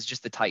 and this is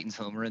just the Titans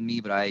homer in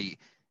me, but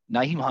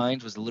Nyheim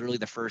Hines was literally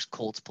the first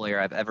Colts player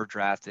I've ever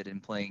drafted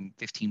in playing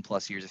 15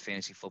 plus years of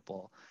fantasy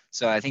football.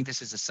 So I think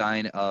this is a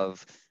sign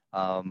of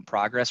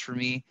progress for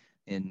me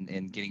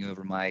in getting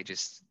over my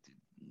just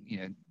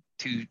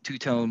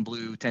two-tone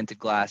blue tinted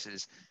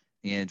glasses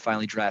and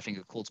finally drafting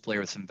a Colts player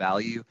with some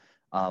value.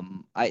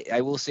 I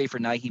will say for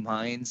Nyheim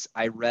Hines,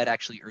 I read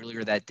actually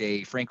earlier that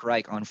day, Frank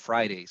Reich on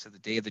Friday, so the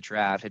day of the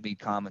draft, had made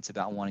comments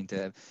about wanting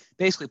to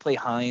basically play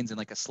Hines in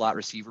like a slot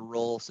receiver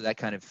role. So that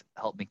kind of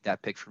helped make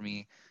that pick for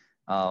me.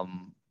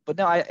 But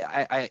no,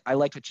 I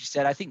liked what you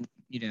said. I think,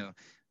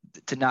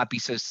 to not be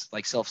so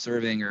like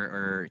self-serving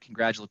or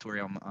congratulatory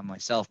on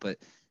myself, but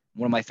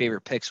one of my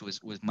favorite picks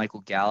was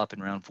Michael Gallup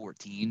in round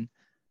 14.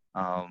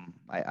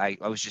 I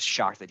was just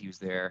shocked that he was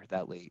there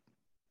that late.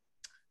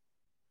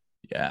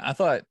 Yeah, I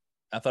thought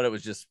it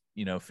was just,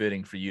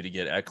 fitting for you to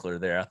get Eckler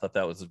there. I thought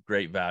that was a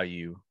great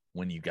value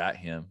when you got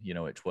him,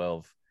 at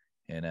 12,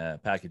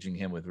 and packaging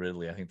him with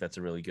Ridley. I think that's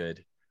a really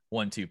good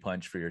 1-2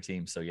 punch for your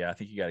team. So yeah, I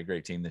think you got a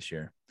great team this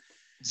year.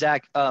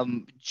 Zach,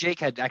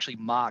 Jake had actually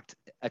mocked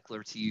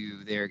Eckler to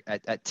you there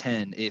at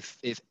 10.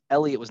 If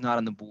Elliott was not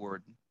on the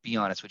board, be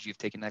honest, would you have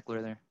taken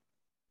Eckler there?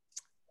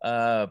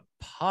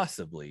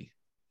 Possibly.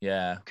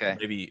 Yeah. Okay.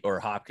 Maybe, or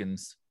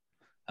Hopkins.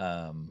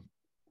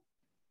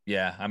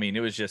 Yeah, I mean,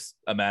 it was just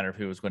a matter of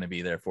who was going to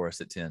be there for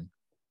us at 10.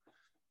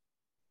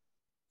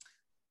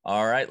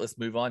 All right, let's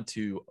move on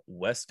to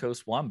West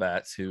Coast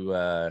Wombats, who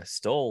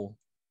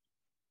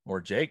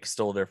Jake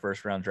stole their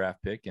first round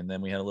draft pick, and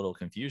then we had a little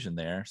confusion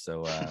there.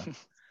 So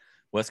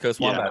West Coast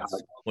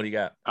Wombats, what do you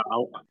got?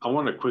 I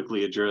want to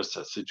quickly address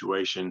that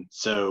situation.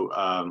 So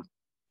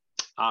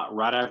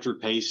right after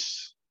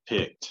Pace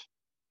picked,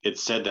 it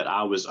said that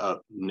I was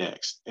up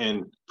next.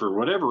 And for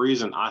whatever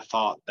reason, I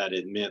thought that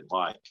it meant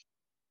like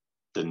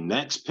the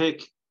next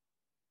pick,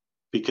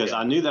 because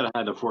I knew that I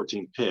had the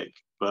 14th pick,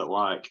 but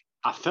like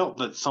I felt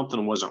that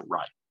something wasn't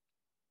right.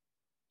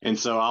 And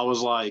so I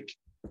was like,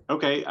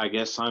 okay, I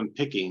guess I'm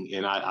picking.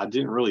 And I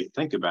didn't really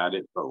think about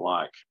it, but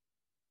like,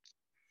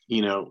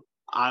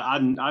 I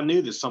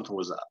knew that something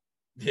was up.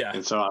 Yeah.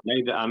 And so I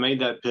made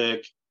that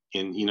pick,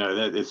 and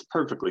that it's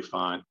perfectly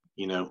fine.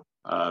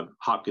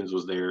 Hopkins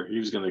was there. He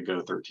was going to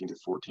go 13th to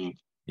 14th.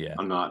 Yeah.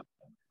 I'm not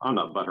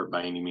butthurt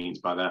by any means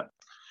by that.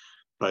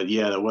 But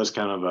yeah, that was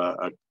kind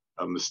of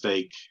a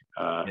mistake.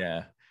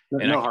 Yeah.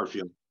 No hard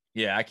feeling.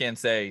 Yeah, I can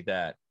say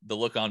that the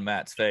look on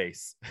Matt's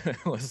face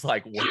was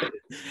like, what?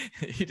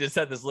 He just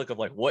had this look of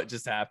like, what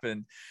just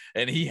happened?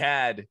 And he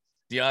had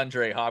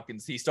DeAndre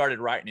Hopkins. He started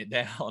writing it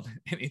down,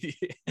 and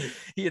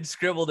he had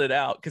scribbled it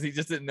out because he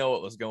just didn't know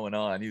what was going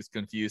on. He was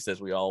confused,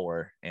 as we all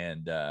were.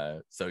 And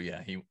so,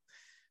 yeah,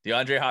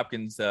 DeAndre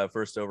Hopkins,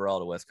 first overall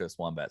to West Coast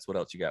Wombats. What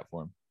else you got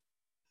for him?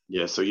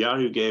 Yeah, so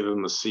Yahoo gave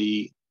him a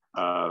C.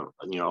 I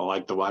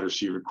like the wide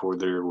receiver core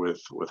there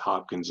with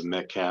Hopkins and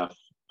Metcalf.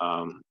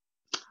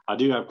 I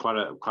do have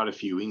quite a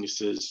few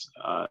weaknesses.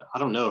 I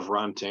don't know if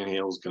Ryan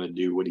Tannehill is going to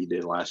do what he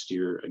did last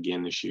year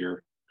again this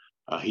year.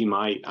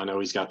 I know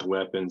he's got the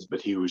weapons,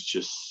 but he was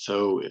just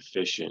so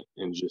efficient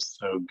and just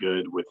so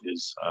good with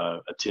his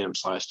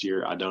attempts last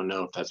year. I don't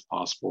know if that's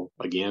possible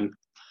again.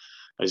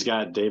 He's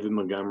got David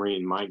Montgomery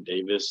and Mike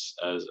Davis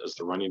as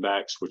the running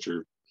backs, which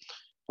are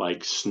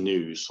like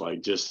snooze.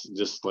 Like just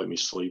let me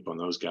sleep on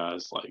those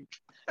guys. Like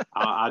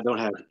I don't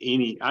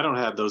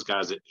have those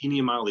guys at any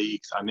of my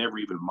leagues. I never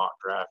even mock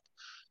draft.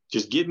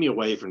 Just get me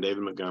away from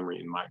David Montgomery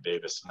and Mike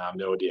Davis, and I have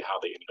no idea how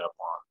they ended up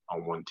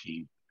on one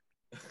team.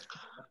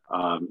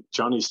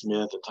 Johnny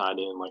Smith, a tight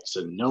end, like I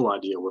said, no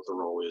idea what the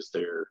role is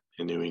there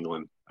in New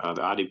England.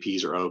 The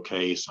IDPs are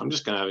okay, so I'm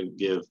just going to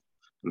give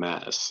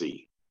Matt a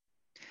C.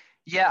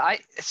 Yeah,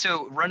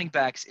 so running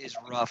backs is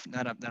rough.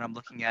 That I'm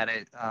looking at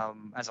it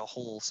as a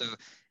whole. So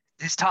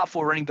his top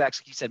 4 running backs,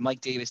 like you said,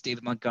 Mike Davis,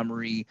 David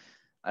Montgomery.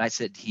 I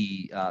said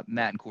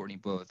Matt and Courtney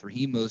both,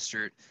 Raheem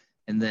Mostert.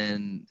 And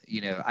then,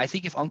 I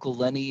think if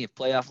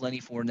playoff Lenny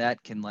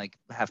Fournette can like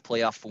have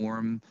playoff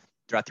form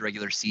throughout the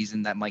regular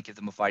season, that might give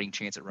them a fighting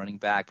chance at running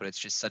back, but it's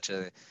just such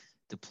a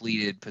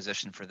depleted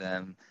position for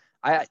them.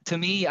 To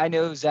me, I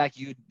know, Zach,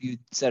 you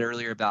said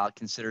earlier about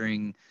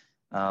considering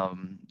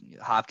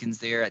Hopkins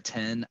there at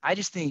 10. I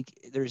just think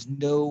there's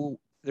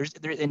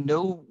in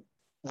no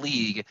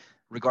league,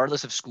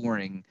 regardless of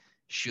scoring,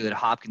 should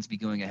Hopkins be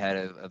going ahead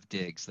of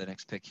Diggs, the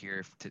next pick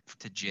here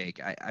to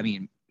Jake. I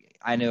mean,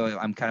 I know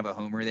I'm kind of a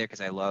homer there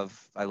because I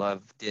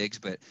love Diggs,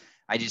 but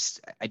I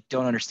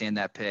don't understand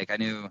that pick. I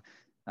know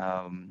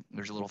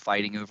there's a little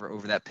fighting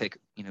over that pick,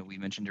 we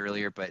mentioned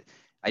earlier, but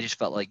I just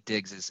felt like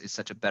Diggs is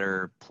such a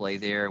better play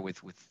there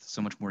with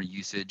so much more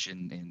usage,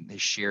 and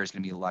his share is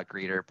going to be a lot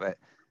greater. But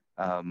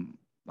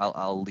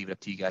I'll leave it up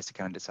to you guys to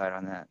kind of decide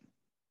on that.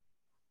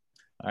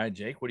 All right,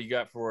 Jake, what do you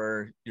got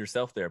for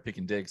yourself there,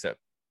 picking Diggs at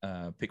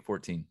pick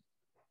 14?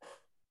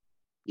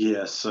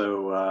 Yeah,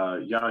 so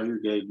Yahoo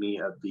gave me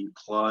a B+.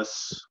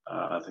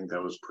 I think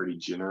that was pretty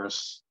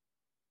generous.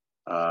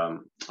 I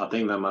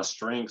think that my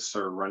strengths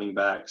are running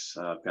backs.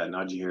 I've got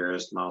Najee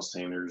Harris, Miles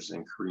Sanders,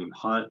 and Kareem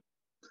Hunt.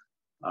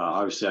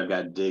 Obviously, I've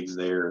got Diggs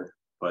there,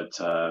 but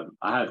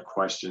I have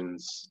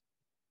questions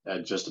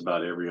at just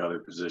about every other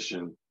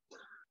position.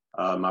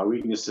 My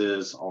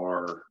weaknesses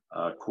are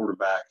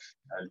quarterback.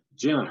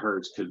 Jalen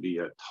Hurts could be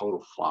a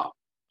total flop.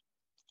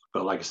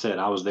 But like I said,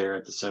 I was there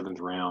at the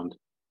 7th round.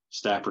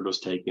 Stafford was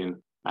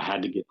taken. I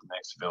had to get the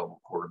next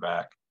available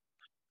quarterback.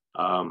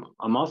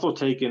 I'm also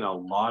taking a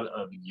lot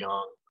of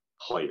young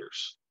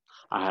players.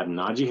 I have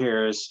Najee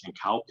Harris and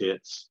Kyle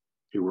Pitts,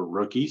 who were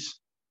rookies.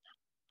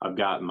 I've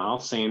got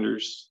Miles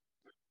Sanders.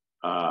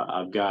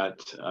 I've got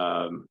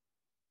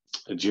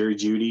Jerry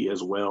Jeudy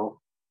as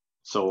well.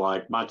 So,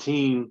 like, my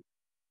team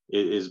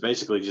is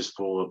basically just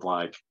full of,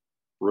 like,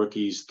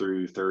 rookies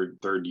through third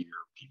year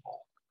people.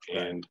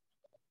 And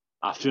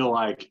I feel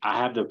like I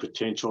have the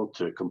potential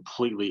to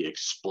completely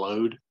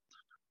explode,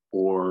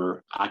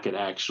 or I could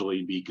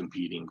actually be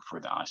competing for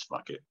the ice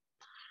bucket.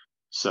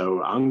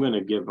 So I'm going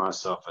to give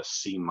myself a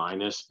C-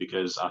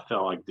 because I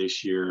felt like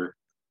this year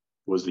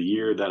was the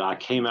year that I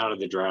came out of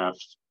the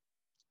draft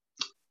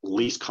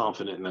least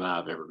confident than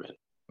I've ever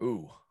been.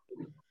 Ooh.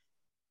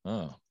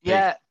 Oh.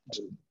 Yeah.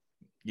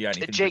 Yeah.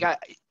 Jake,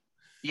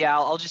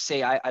 I'll just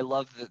say I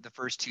love the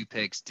first 2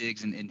 picks,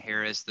 Diggs and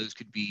Harris. Those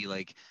could be,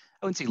 like,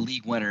 I wouldn't say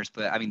league winners,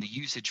 but I mean the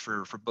usage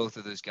for both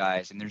of those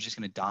guys, and they're just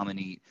going to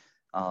dominate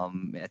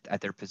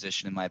at their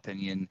position, in my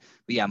opinion.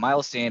 But yeah,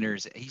 Miles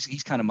Sanders,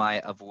 he's kind of my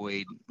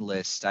avoid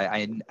list.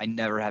 I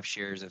never have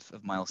shares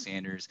of Miles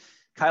Sanders.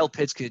 Kyle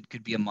Pitts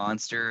could be a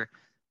monster.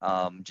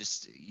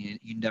 Just you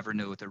never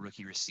know with a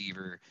rookie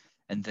receiver.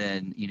 And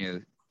then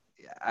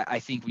I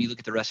think when you look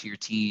at the rest of your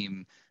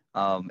team,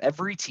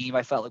 every team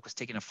I felt like was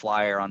taking a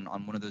flyer on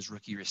one of those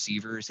rookie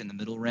receivers in the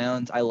middle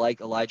rounds. I like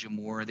Elijah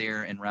Moore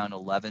there in round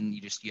 11.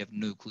 You have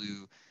no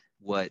clue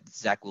what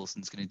Zach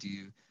Wilson's going to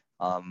do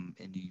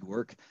in New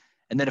York.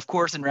 And then, of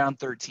course, in round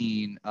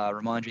 13,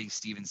 Ramondre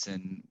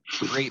Stevenson,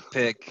 great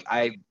pick.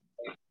 I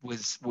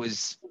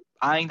was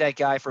eyeing that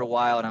guy for a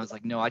while, and I was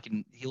like, no,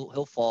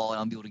 he'll fall, and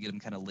I'll be able to get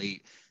him kind of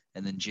late.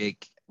 And then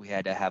Jake, we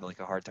had to have like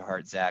a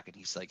heart-to-heart Zach, and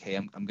he's like, hey,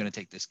 I'm going to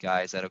take this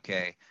guy. Is that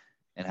okay?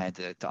 And I had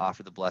to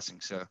offer the blessing.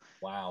 So,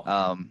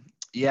 wow.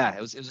 Yeah, it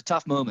was a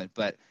tough moment,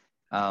 but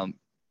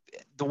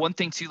the one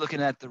thing too,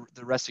 looking at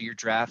the rest of your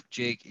draft,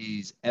 Jake,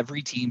 is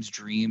every team's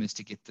dream is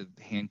to get the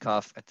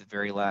handcuff at the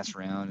very last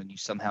round, and you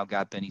somehow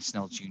got Benny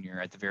Snell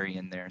Jr. at the very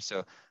end there.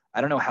 So I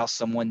don't know how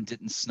someone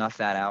didn't snuff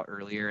that out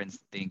earlier and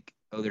think,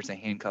 oh, there's a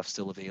handcuff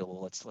still available.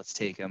 Let's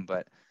take him.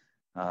 But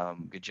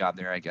good job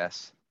there, I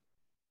guess.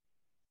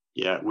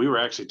 Yeah, we were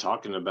actually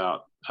talking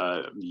about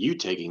you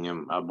taking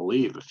him, I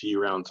believe, a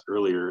few rounds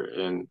earlier.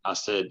 And I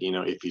said,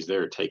 if he's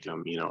there, take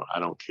him. I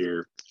don't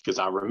care. Because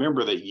I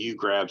remember that you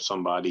grabbed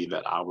somebody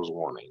that I was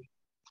wanting.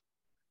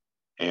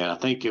 And I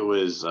think it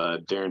was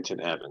Darrington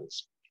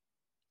Evans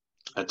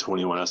at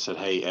 21. I said,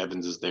 hey,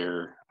 Evans is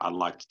there. I'd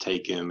like to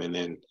take him. And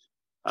then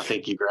I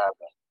think you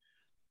grabbed him.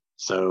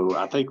 So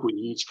I think we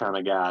each kind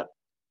of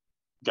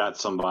got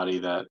somebody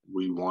that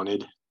we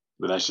wanted,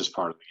 but that's just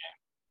part of the game.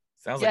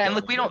 Sounds Yeah, like and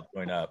look, we don't.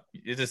 going up.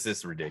 It's just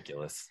this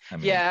ridiculous. I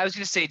mean, Yeah, I was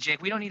gonna say,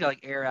 Jake, we don't need to like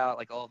air out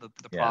like all the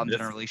problems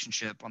in our this-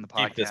 relationship on the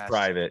keep this podcast.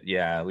 private.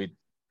 Yeah,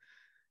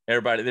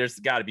 everybody. There's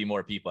got to be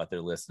more people out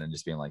there listening,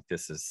 just being like,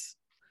 this is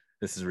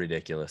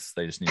ridiculous.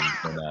 They just need to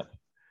turn up.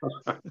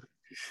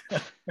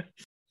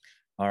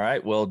 All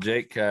right. Well,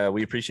 Jake,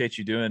 we appreciate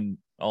you doing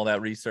all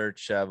that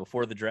research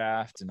before the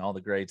draft and all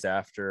the grades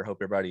after. Hope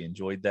everybody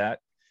enjoyed that,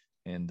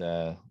 and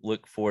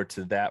look forward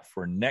to that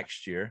for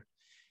next year.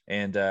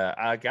 And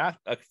I got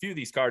a few of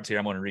these cards here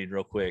I'm going to read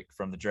real quick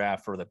from the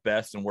draft for the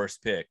best and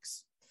worst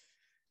picks.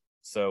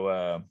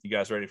 So you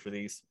guys ready for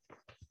these?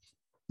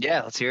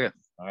 Yeah, let's hear it.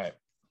 All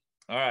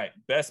right.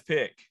 Best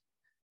pick,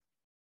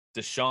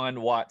 Deshaun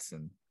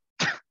Watson.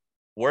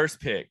 Worst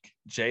pick,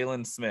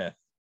 Jalen Smith.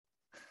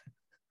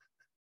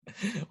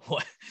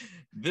 What?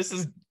 This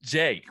is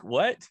Jake.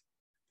 What?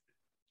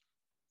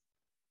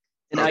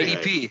 An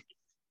IDP.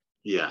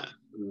 Yeah.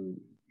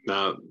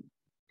 Now,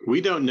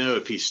 we don't know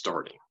if he's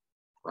starting,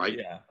 right?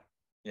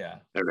 Yeah.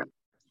 Okay.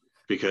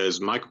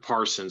 Because Michael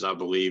Parsons, I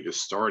believe,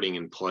 is starting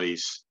in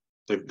place.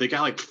 They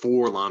got like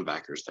 4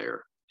 linebackers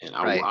there, and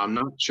Right. I'm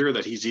not sure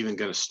that he's even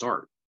going to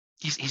start.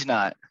 He's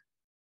not.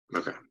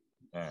 Okay.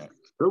 All right.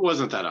 It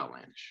wasn't that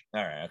outlandish.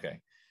 All right. Okay.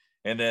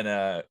 And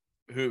then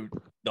who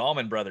the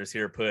Allman brothers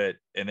here put,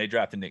 and they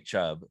drafted Nick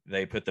Chubb.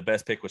 They put the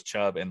best pick was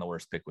Chubb and the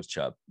worst pick was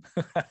Chubb.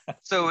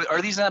 So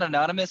are these not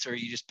anonymous, or are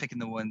you just picking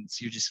the ones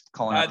you're just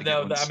calling out?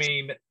 No, I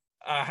mean,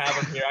 I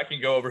have them here. I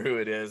can go over who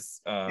it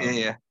is.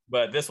 Yeah.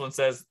 But this one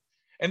says,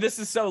 and this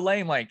is so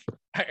lame. Like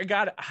I've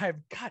got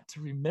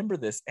to remember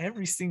this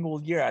every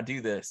single year I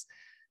do this.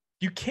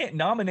 You can't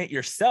nominate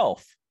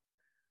yourself.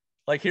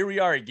 Like here we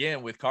are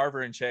again with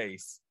Carver and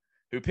Chase,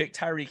 who picked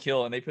Tyreek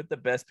Hill, and they put the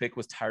best pick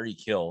was Tyreek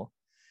Hill.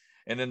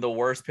 And then the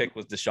worst pick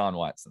was Deshaun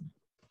Watson.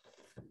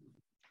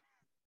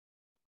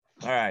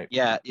 All right.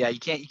 Yeah. You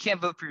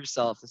can't vote for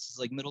yourself. This is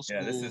like middle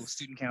school this is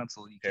student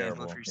council. You Terrible.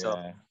 can't vote for yourself.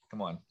 Yeah.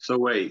 Come on. So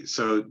wait,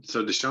 so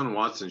Deshaun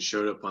Watson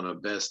showed up on a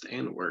best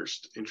and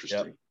worst.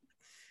 Interesting. Yep.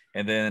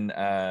 And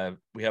then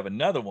we have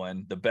another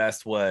one. The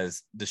best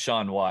was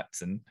Deshaun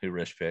Watson, who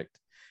Rich picked.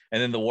 And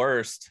then the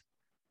worst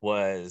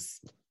was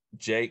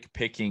Jake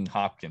picking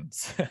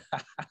Hopkins.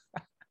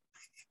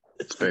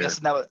 It's I'm fair.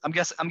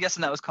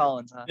 guessing that was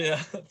Collins, huh?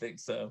 Yeah, I think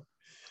so.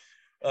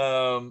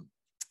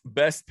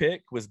 Best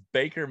pick was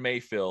Baker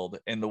Mayfield,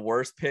 and the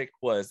worst pick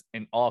was,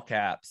 in all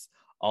caps,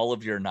 all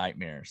of your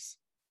nightmares.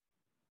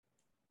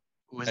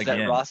 Was Again,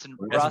 that Ross and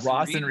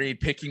and Reed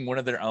picking one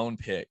of their own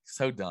picks?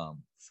 So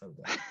dumb.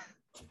 Gosh.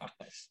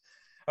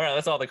 All right,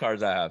 that's all the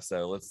cards I have.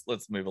 So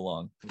let's move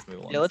along.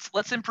 Yeah,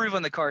 let's improve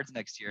on the cards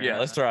next year. Yeah,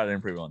 let's try to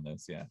improve on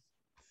this. Yeah.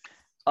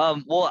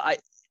 Well,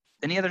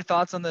 any other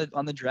thoughts on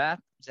the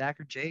draft, Zach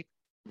or Jake?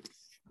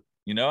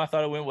 I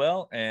thought it went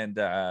well, and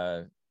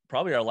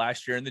probably our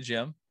last year in the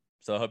gym.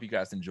 So I hope you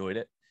guys enjoyed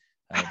it.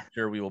 I'm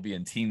sure we will be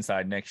in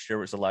Teenside next year,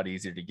 where it's a lot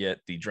easier to get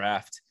the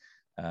draft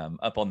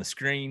up on the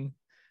screen.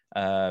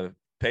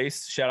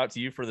 Pace, shout out to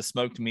you for the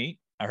smoked meat.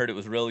 I heard it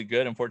was really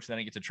good. Unfortunately, I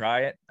didn't get to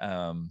try it.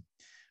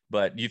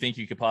 But do you think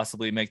you could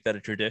possibly make that a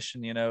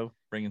tradition?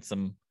 Bringing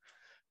some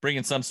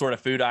sort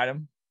of food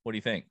item. What do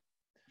you think?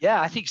 Yeah,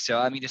 I think so.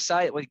 I mean,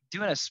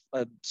 doing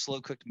a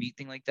slow cooked meat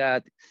thing like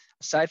that,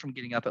 aside from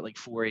getting up at like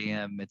 4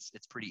 a.m., it's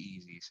pretty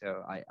easy.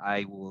 So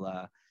I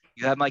will.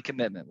 You have my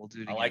commitment. We'll do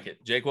it again. I like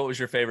it. Jake, what was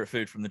your favorite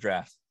food from the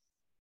draft?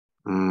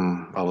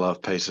 I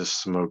love Pace's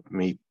smoked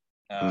meat.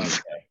 Okay.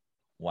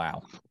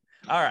 Wow.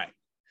 All right.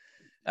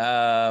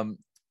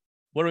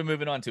 What are we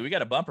moving on to? We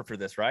got a bumper for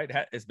this, right?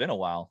 It's been a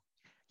while.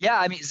 Yeah,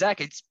 I mean,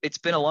 Zach, it's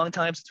been a long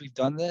time since we've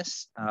done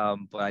this,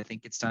 but I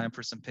think it's time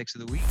for some picks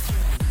of the week.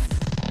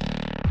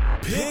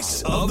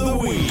 Picks of the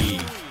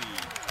week.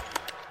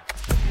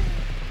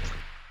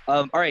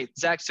 All right,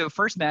 Zach. So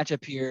first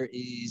matchup here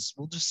is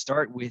we'll just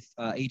start with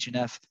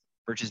H&F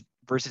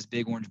versus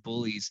Big Orange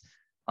Bullies.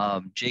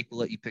 Jake, we'll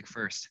let you pick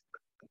first.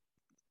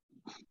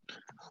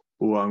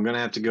 Well, I'm gonna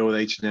have to go with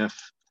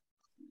H&F.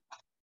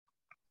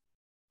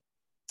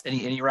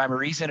 Any rhyme or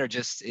reason, or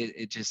just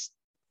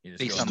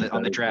based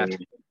on the draft?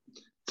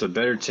 It's a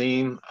better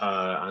team.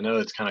 I know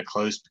it's kind of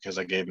close because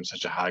I gave him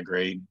such a high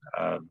grade.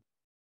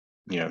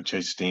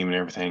 Chase team and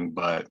everything,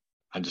 but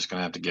I'm just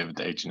gonna have to give it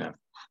to H&F.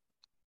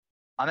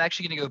 I'm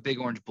actually gonna go Big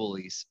Orange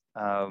Bullies.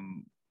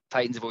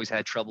 Titans have always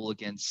had trouble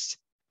against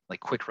like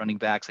quick running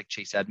backs like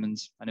Chase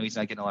Edmonds. I know he's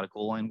not getting a lot of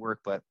goal line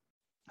work, but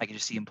I can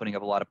just see him putting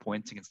up a lot of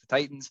points against the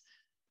Titans.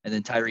 And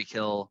then Tyreek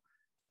Hill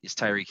is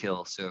Tyreek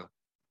Hill. So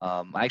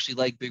I actually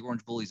like Big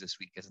Orange Bullies this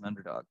week as an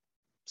underdog.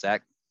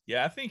 Zach?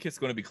 Yeah, I think it's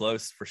going to be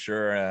close for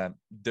sure.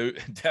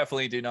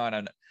 Definitely do not.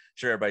 I'm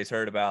sure everybody's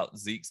heard about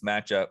Zeke's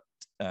matchup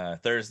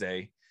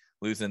Thursday,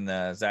 losing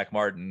Zach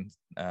Martin.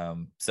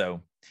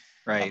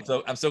 Right.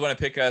 So I'm still going to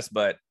pick us,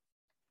 but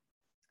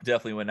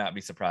definitely would not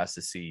be surprised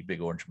to see Big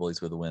Orange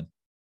Bullies with a win.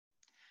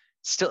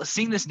 Still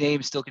seeing this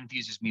name still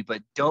confuses me,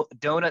 but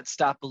Donut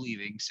Stop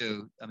Believing.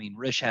 So, I mean,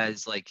 Rish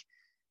has like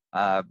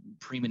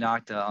prima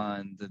nocta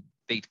on the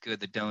baked good,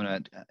 the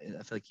donut.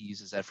 I feel like he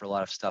uses that for a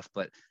lot of stuff,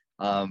 but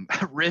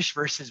Rish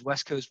versus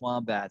West Coast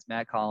Wombats,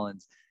 Matt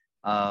Collins.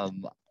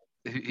 Who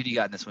do you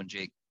got in this one,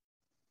 Jake?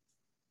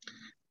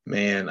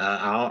 Man,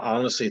 I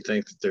honestly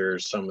think that they're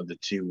some of the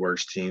two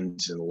worst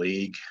teams in the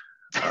league.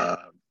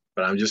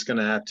 But I'm just going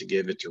to have to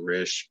give it to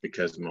Rish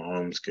because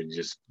Mahomes could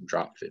just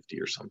drop 50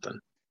 or something.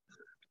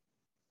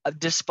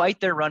 Despite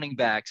their running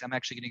backs, I'm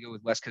actually going to go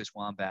with West Coast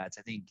Wombats.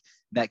 I think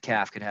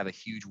Metcalf could have a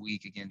huge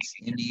week against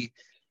Indy,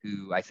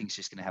 who I think is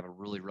just going to have a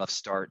really rough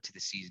start to the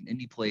season.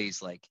 Indy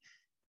plays like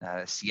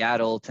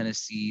Seattle,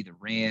 Tennessee, the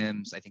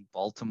Rams, I think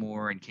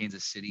Baltimore and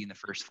Kansas City in the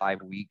first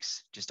 5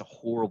 weeks. Just a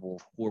horrible,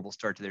 horrible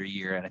start to their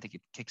year. And I think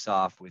it kicks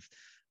off with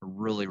a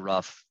really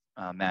rough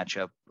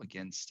matchup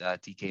against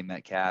DK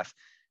Metcalf.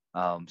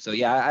 So,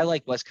 yeah, I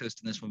like West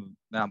Coast in this one,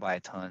 not by a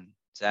ton.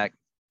 Zach?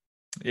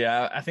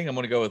 Yeah, I think I'm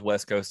going to go with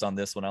West Coast on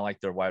this one. I like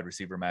their wide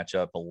receiver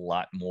matchup a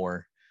lot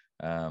more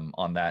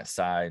on that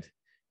side.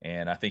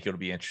 And I think it'll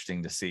be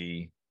interesting to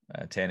see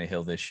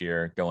Tannehill this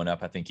year going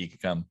up. I think he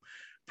could come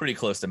pretty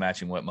close to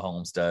matching what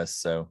Mahomes does.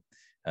 So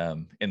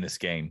in this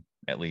game,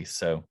 at least.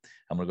 So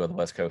I'm going to go with the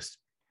West Coast.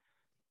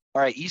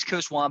 All right, East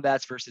Coast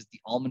Wombats versus the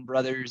Allman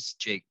Brothers.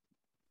 Jake?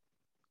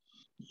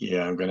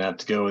 Yeah, I'm going to have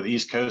to go with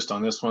East Coast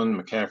on this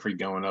one. McCaffrey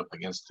going up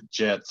against the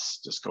Jets.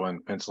 Just go ahead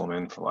and pencil him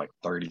in for like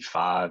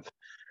 35.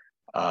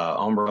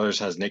 Allman Brothers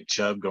has Nick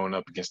Chubb going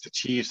up against the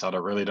Chiefs. I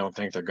really don't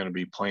think they're going to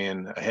be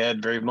playing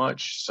ahead very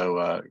much. So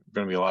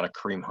going to be a lot of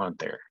Kareem Hunt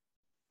there.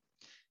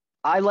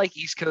 I like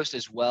East Coast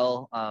as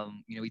well.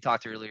 We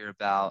talked earlier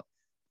about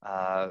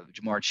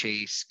Jamar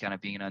Chase kind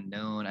of being an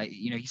unknown.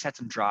 He's had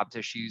some drop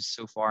issues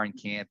so far in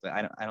camp, but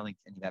I don't think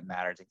any of that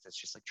matters. I think that's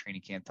just like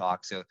training camp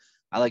talk. So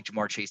I like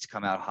Jamar Chase to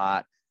come out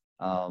hot.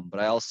 But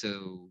I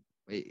also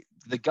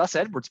the Gus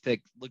Edwards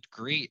pick looked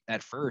great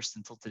at first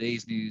until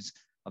today's news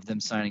of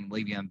them signing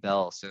Le'Veon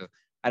Bell. So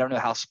I don't know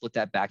how split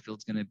that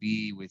backfield's going to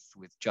be with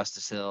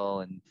Justice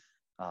Hill and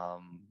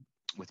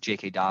with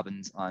J.K.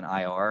 Dobbins on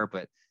IR.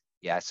 But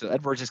yeah, so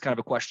Edwards is kind of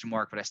a question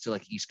mark, but I still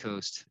like East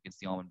Coast against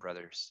the Allman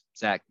Brothers.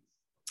 Zach?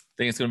 I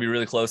think it's going to be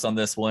really close on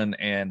this one.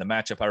 And the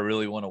matchup I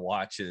really want to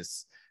watch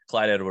is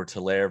Clyde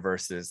Edwards-Helaire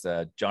versus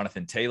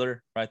Jonathan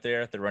Taylor right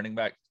there at the running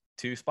back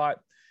 2 spot.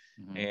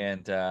 Mm-hmm.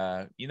 And,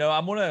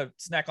 I'm going to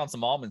snack on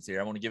some almonds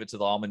here. I want to give it to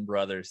the Allman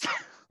Brothers.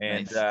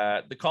 And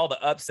nice. The call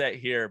to upset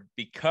here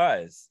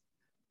because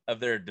of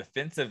their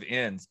defensive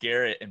ends,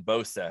 Garrett and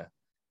Bosa,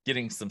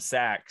 getting some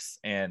sacks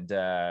and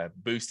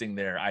boosting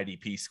their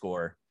IDP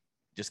score,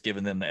 just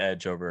giving them the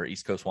edge over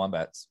East Coast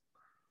Wombats.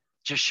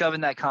 Just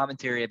shoving that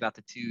commentary about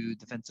the 2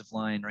 defensive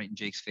line right in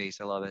Jake's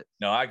face. I love it.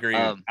 No, I agree.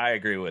 I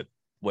agree with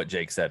what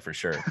Jake said for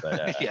sure.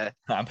 But yeah,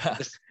 I'm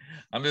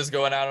just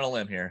going out on a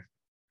limb here.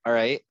 All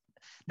right.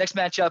 Next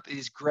matchup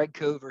is Greg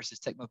Coe versus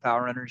Tecmo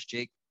Power Runners.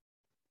 Jake?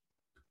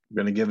 I'm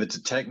going to give it to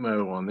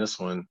Tecmo on this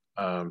one.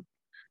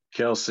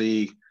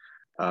 Kelsey,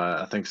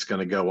 I think, is going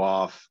to go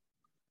off.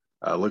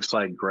 Looks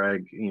like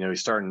Greg,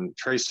 he's starting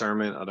Trey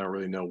Sermon. I don't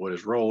really know what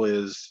his role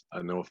is.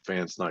 I know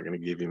Fant's not going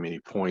to give him any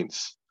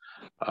points.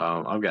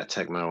 I've got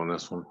Tecmo on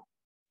this one.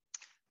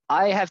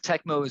 I have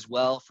Tecmo as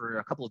well for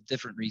a couple of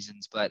different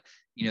reasons, but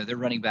their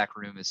running back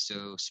room is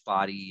so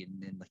spotty,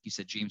 and like you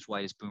said, James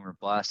White is boom or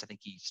bust. I think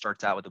he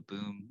starts out with a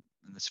boom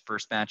in this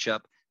first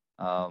matchup.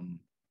 I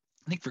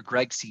think for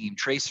Greg's team,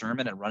 Trey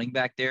Sermon at running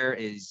back there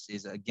is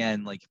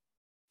again, like,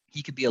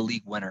 he could be a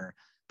league winner,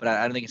 but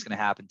I don't think it's going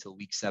to happen until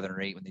week 7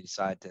 or 8 when they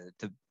decide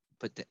to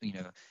put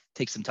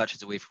take some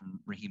touches away from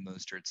Raheem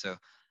Mostert. So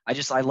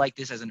I like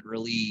this as an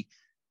early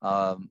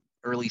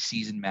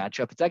season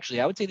matchup. It's actually,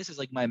 I would say this is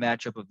like my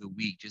matchup of the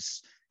week.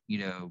 Just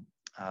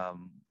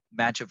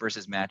matchup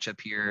versus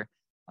matchup here.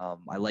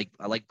 I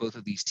like both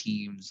of these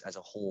teams as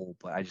a whole,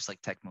 but I just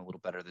like Tecmo a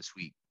little better this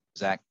week.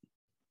 Zach?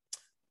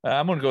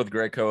 I'm going to go with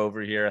Greg Coe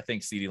over here. I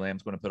think CeeDee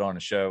Lamb's going to put on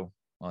a show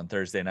on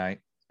Thursday night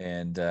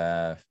and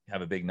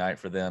have a big night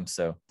for them.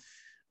 So I'm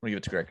going to give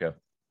it to Greg Coe. All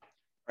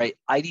right,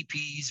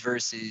 IDPs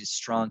versus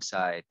strong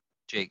side.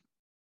 Jake?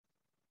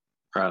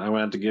 All right, I'm going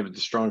to have to give it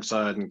the strong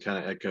side and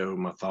kind of echo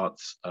my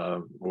thoughts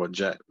of what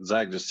Zach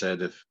just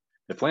said.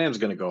 If Lamb's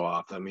going to go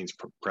off, that means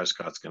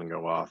Prescott's going to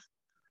go off.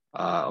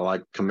 I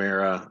like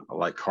Kamara. I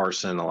like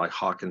Carson. I like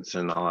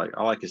Hawkinson. I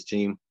like his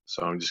team,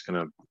 so I'm just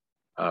going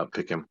to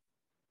pick him.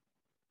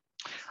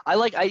 I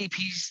like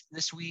IDPs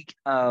this week.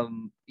 Not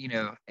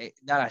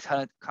a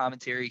ton of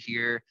commentary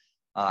here.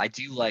 I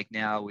do like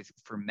now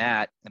for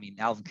Matt,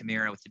 Alvin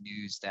Kamara with the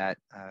news that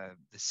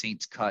the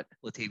Saints cut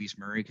Latavius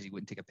Murray because he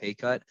wouldn't take a pay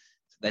cut.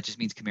 So that just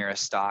means Kamara's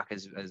stock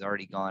has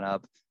already gone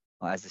up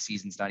as the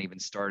season's not even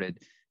started.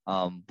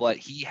 But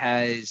he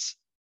has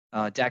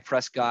Dak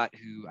Prescott,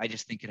 who I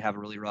just think could have a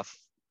really rough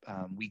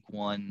week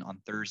 1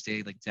 on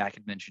Thursday, like Zach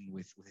had mentioned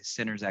with his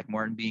center, Zach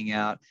Martin, being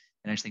out.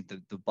 And I just think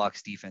the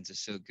Bucs defense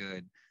is so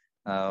good.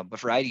 But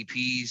for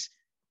IDPs,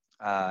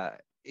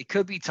 it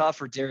could be tough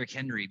for Derrick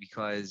Henry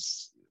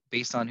because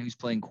based on who's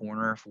playing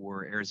corner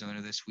for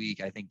Arizona this week,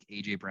 I think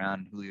A.J. Brown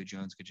and Julio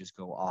Jones could just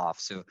go off.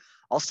 So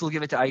I'll still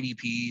give it to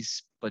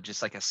IDPs, but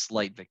just like a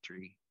slight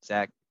victory.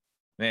 Zach?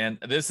 Man,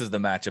 this is the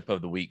matchup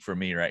of the week for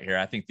me right here.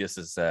 I think this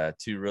is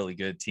 2 really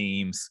good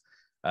teams,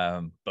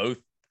 both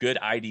good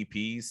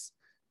IDPs.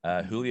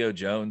 Julio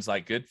Jones,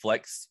 like good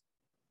flex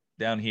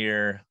down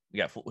here. We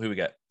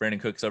got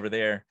Brandon Cooks over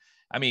there.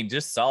 I mean,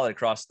 just solid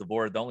across the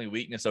board. The only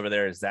weakness over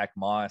there is Zach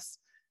Moss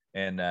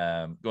and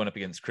going up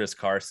against Chris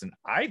Carson.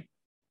 I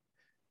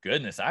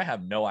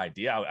have no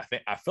idea.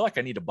 I feel like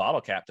I need a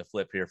bottle cap to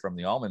flip here from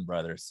the Allman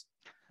Brothers.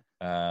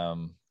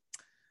 It's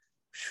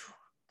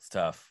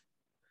tough.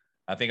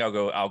 I think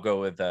I'll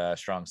go with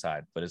strong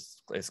side, but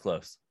it's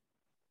close.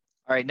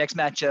 All right, next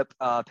matchup,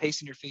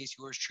 Pace in Your Face,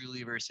 yours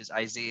truly versus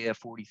Isaiah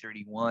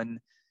 4031.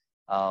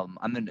 I'll go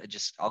ahead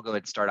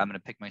and start. I'm gonna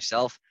pick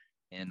myself,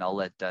 and I'll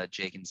let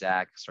Jake and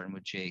Zach, starting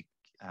with Jake,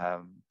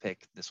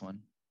 pick this one.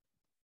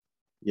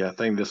 Yeah, I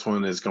think this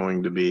one is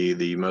going to be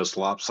the most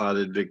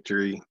lopsided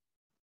victory.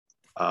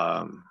 It's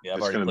going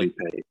to be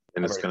Pace,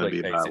 and it's going to be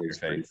about at least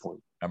 30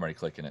 points. I'm already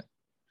clicking it.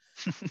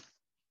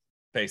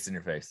 Pace in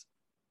Your Face.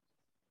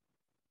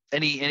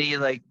 Any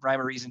like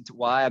rhyme or reason to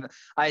why?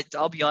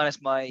 I'll be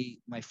honest, my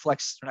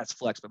flex, or not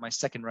flex, but my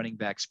second running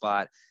back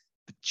spot,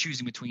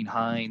 choosing between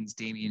Hines,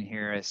 Damian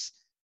Harris,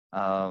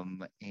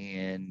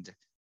 and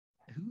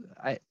who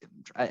I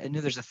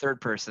know there's a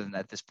third person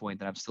at this point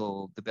that I'm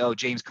still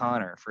James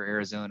Conner for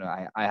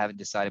Arizona. I haven't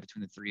decided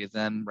between the three of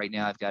them right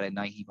now. I've got a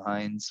Nyheim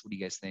Hines. What do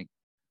you guys think?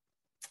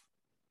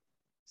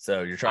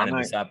 So you're trying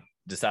to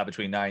decide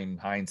between Nyheim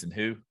Hines and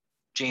who?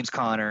 James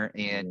Conner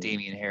and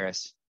Damian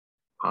Harris.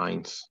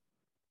 Hines.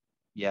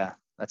 Yeah,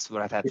 that's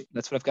what I've had.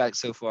 That's what I've got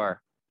so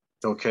far.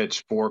 He'll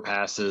catch 4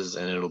 passes,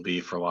 and it'll be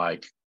for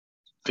like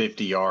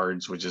 50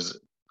 yards, which is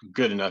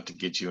good enough to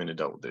get you into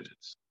double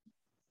digits.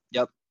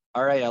 Yep.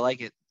 All right, I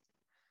like it.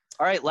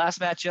 All right, last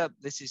matchup.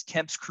 This is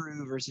Kemp's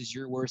Crew versus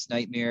Your Worst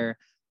Nightmare.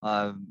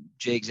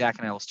 Jake, Zach,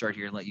 and I will start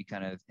here and let you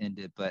kind of end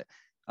it. But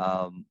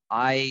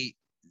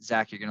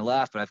Zach, you're going to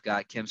laugh, but I've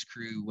got Kemp's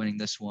Crew winning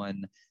this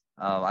one.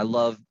 I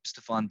love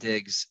Stephon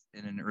Diggs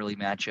in an early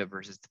matchup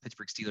versus the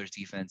Pittsburgh Steelers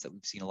defense that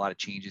we've seen a lot of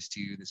changes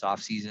to this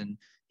offseason.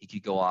 He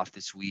could go off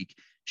this week.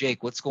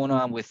 Jake, what's going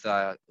on with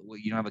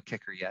you don't have a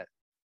kicker yet?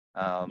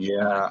 I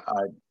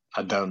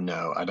don't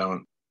know.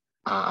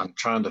 I'm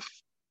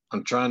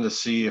trying to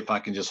see if I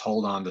can just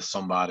hold on to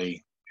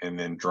somebody and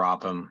then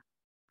drop them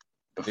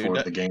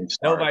before the game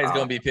starts. Nobody's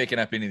going to be picking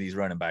up any of these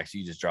running backs.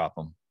 You just drop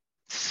them.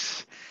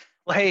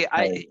 Well,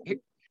 hey,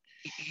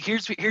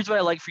 here's what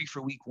I like for you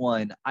for week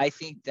one. I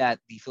think that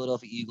the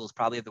Philadelphia Eagles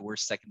probably have the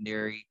worst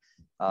secondary,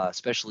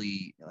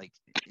 especially like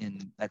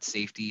in that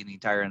safety in the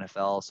entire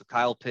NFL. So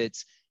Kyle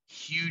Pitts,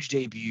 huge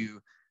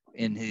debut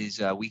in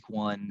his week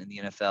one in the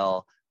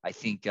NFL. I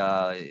think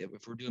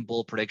if we're doing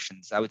bold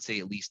predictions, I would say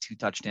at least 2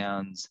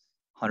 touchdowns,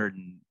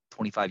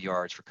 125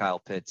 yards for Kyle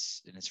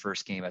Pitts in his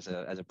first game as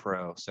a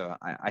pro. So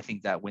I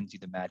think that wins you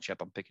the matchup.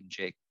 I'm picking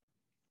Jake.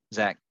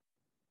 Zach.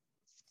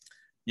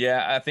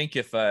 Yeah, I think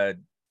if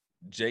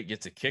Jake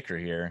gets a kicker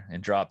here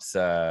and drops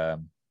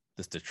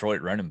this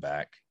Detroit running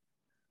back,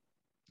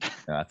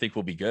 I think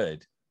we'll be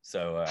good.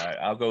 So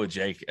I'll go with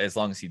Jake as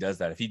long as he does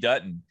that. If he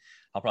doesn't,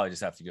 I'll probably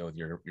just have to go with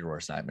your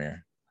worst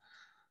nightmare.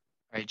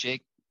 All right,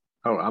 Jake.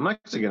 Oh, I'm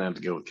actually gonna have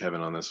to go with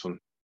Kevin on this one.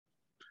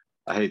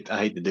 I hate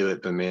to do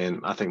it, but man,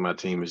 I think my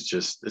team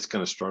is it's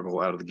gonna struggle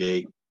out of the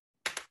gate,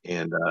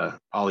 and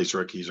all these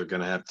rookies are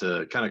gonna have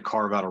to kind of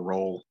carve out a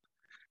role,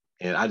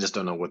 and I just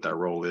don't know what that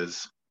role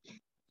is.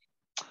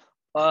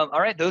 All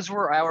right, those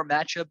were our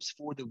matchups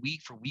for the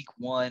week for week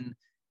one.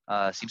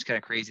 Seems kind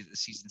of crazy that the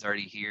season's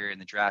already here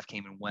and the draft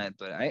came and went,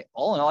 but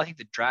all in all, I think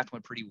the draft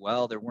went pretty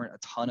well. There weren't a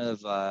ton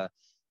of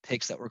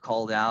picks that were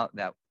called out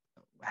that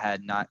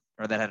had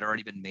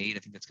already been made. I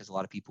think that's because a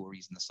lot of people were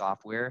using the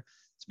software,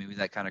 so maybe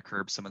that kind of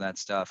curbs some of that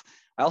stuff.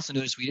 I also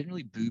noticed we didn't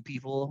really boo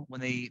people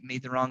when they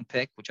made the wrong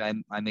pick, which I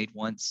made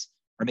once,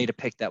 or made a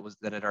pick that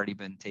had already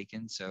been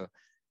taken. So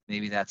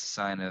maybe that's a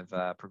sign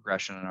of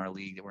progression in our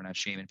league, that we're not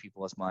shaming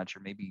people as much,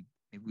 or maybe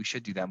we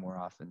should do that more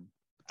often.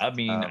 I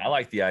mean, I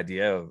like the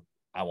idea of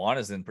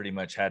Iwanazin pretty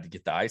much had to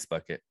get the ice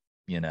bucket,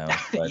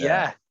 But,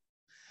 yeah.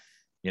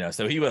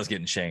 So he was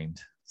getting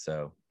shamed.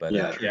 So, but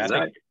yeah, I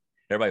think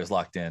everybody was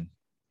locked in.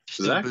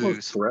 Zach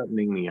was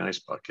threatening the ice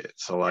bucket.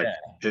 So,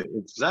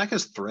 if Zach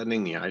is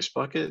threatening the ice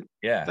bucket,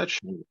 that's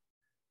shame.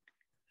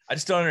 I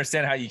just don't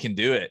understand how you can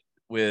do it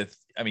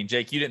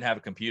Jake, you didn't have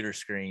a computer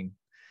screen,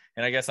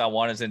 and I guess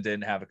Iwanazin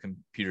didn't have a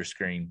computer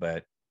screen,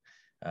 but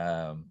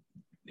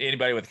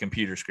anybody with a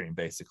computer screen,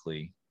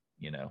 basically,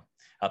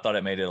 I thought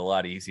it made it a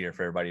lot easier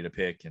for everybody to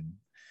pick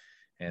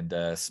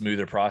and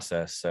smoother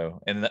process.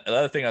 So, and the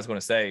other thing I was going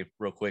to say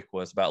real quick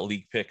was about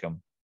League Pick'em.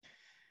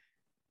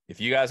 If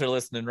you guys are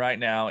listening right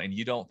now and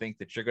you don't think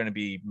that you're going to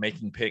be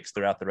making picks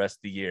throughout the rest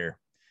of the year,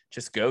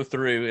 just go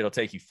through. It'll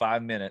take you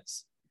 5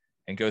 minutes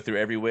and go through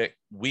every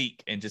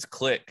week and just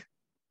click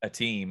a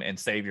team and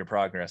save your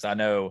progress. I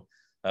know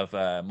of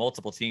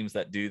multiple teams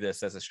that do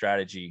this as a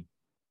strategy.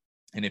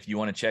 And if you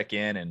want to check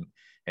in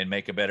and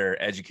make a better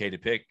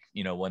educated pick,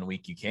 1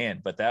 week you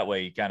can, but that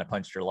way you kind of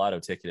punched your lotto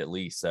ticket at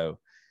least. So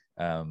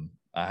I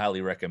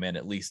highly recommend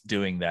at least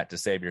doing that to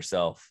save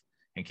yourself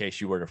in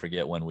case you were to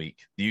forget 1 week.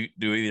 Do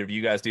either of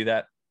you guys do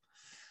that?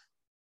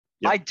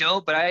 Yep. I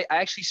don't, but I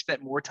actually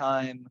spent more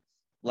time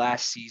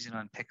last season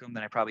on Pick'em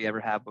than I probably ever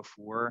have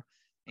before.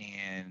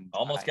 And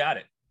almost got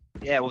it.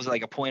 Yeah, it was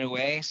like a point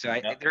away. So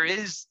there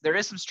is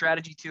some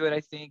strategy to it, I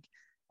think.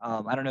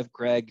 I don't know if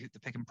Greg, the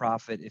pick and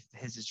profit, if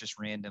his is just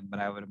random, but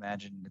I would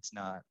imagine it's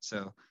not.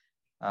 So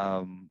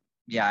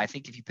yeah, I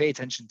think if you pay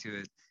attention to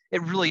it,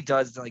 it really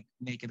does like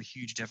make a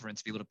huge difference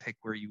to be able to pick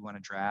where you want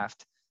to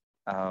draft.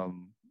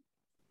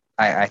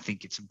 I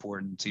think it's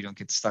important so you don't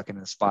get stuck in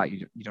a spot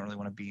you don't really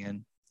want to be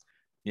in.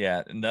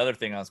 Yeah. Another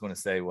thing I was going to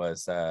say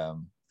was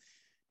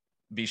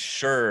be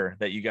sure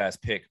that you guys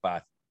pick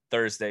by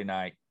Thursday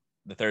night,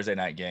 the Thursday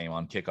night game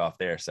on kickoff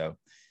there. So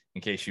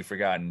in case you've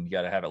forgotten, you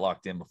got to have it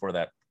locked in before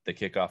the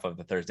kickoff of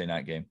the Thursday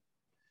night game.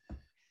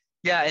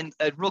 Yeah. And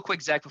real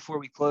quick, Zach, before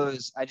we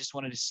close, I just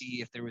wanted to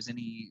see if there was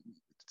any,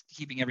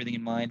 keeping everything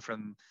in mind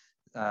from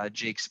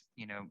Jake's,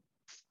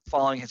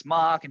 following his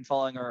mock and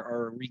following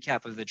our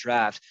recap of the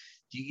draft.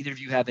 Do either of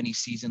you have any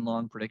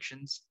season-long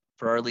predictions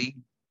for our league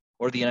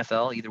or the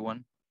NFL, either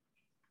one?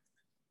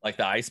 Like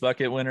the ice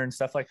bucket winner and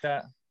stuff like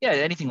that? Yeah,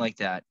 anything like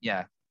that.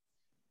 Yeah.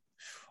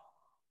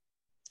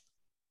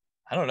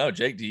 I don't know.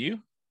 Jake, do you?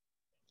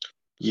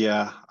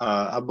 Yeah,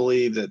 I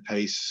believe that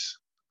Pace,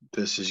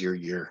 this is your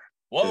year.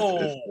 Whoa.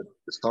 If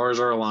the stars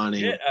are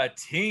aligning. Get a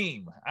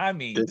team. I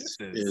mean, this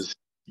is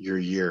your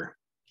year.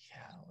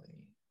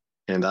 Golly.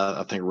 And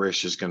I think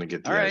Rich is going to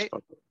get the ice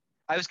bucket.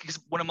 I was because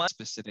one of my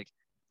specific.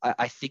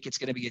 I think it's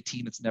going to be a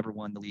team that's never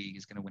won the league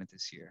is going to win it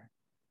this year.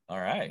 All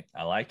right.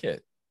 I like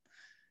it.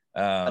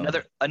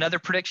 Another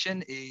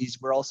prediction is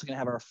we're also going to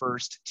have our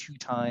first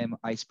 2-time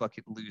ice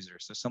bucket loser.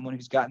 So someone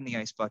who's gotten the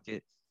ice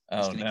bucket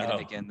is going to get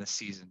it again this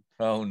season.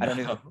 Oh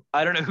no.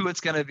 I don't know who it's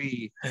going to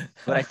be,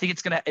 but I think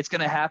it's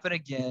going to happen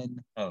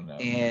again. Oh no.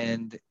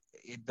 And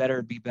it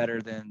better be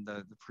better than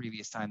the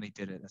previous time they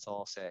did it. That's all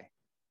I'll say.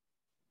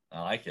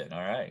 I like it. All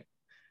right.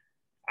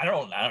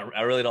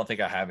 I really don't think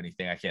I have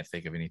anything. I can't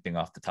think of anything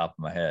off the top of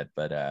my head,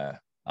 but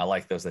I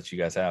like those that you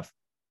guys have.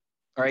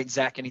 All right,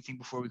 Zach, anything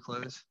before we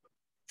close?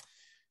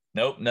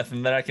 Nope,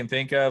 nothing that I can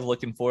think of.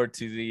 Looking forward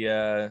to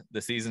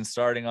the season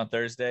starting on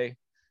Thursday,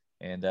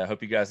 and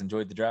hope you guys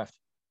enjoyed the draft.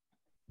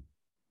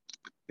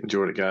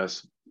 Enjoyed it,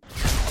 guys.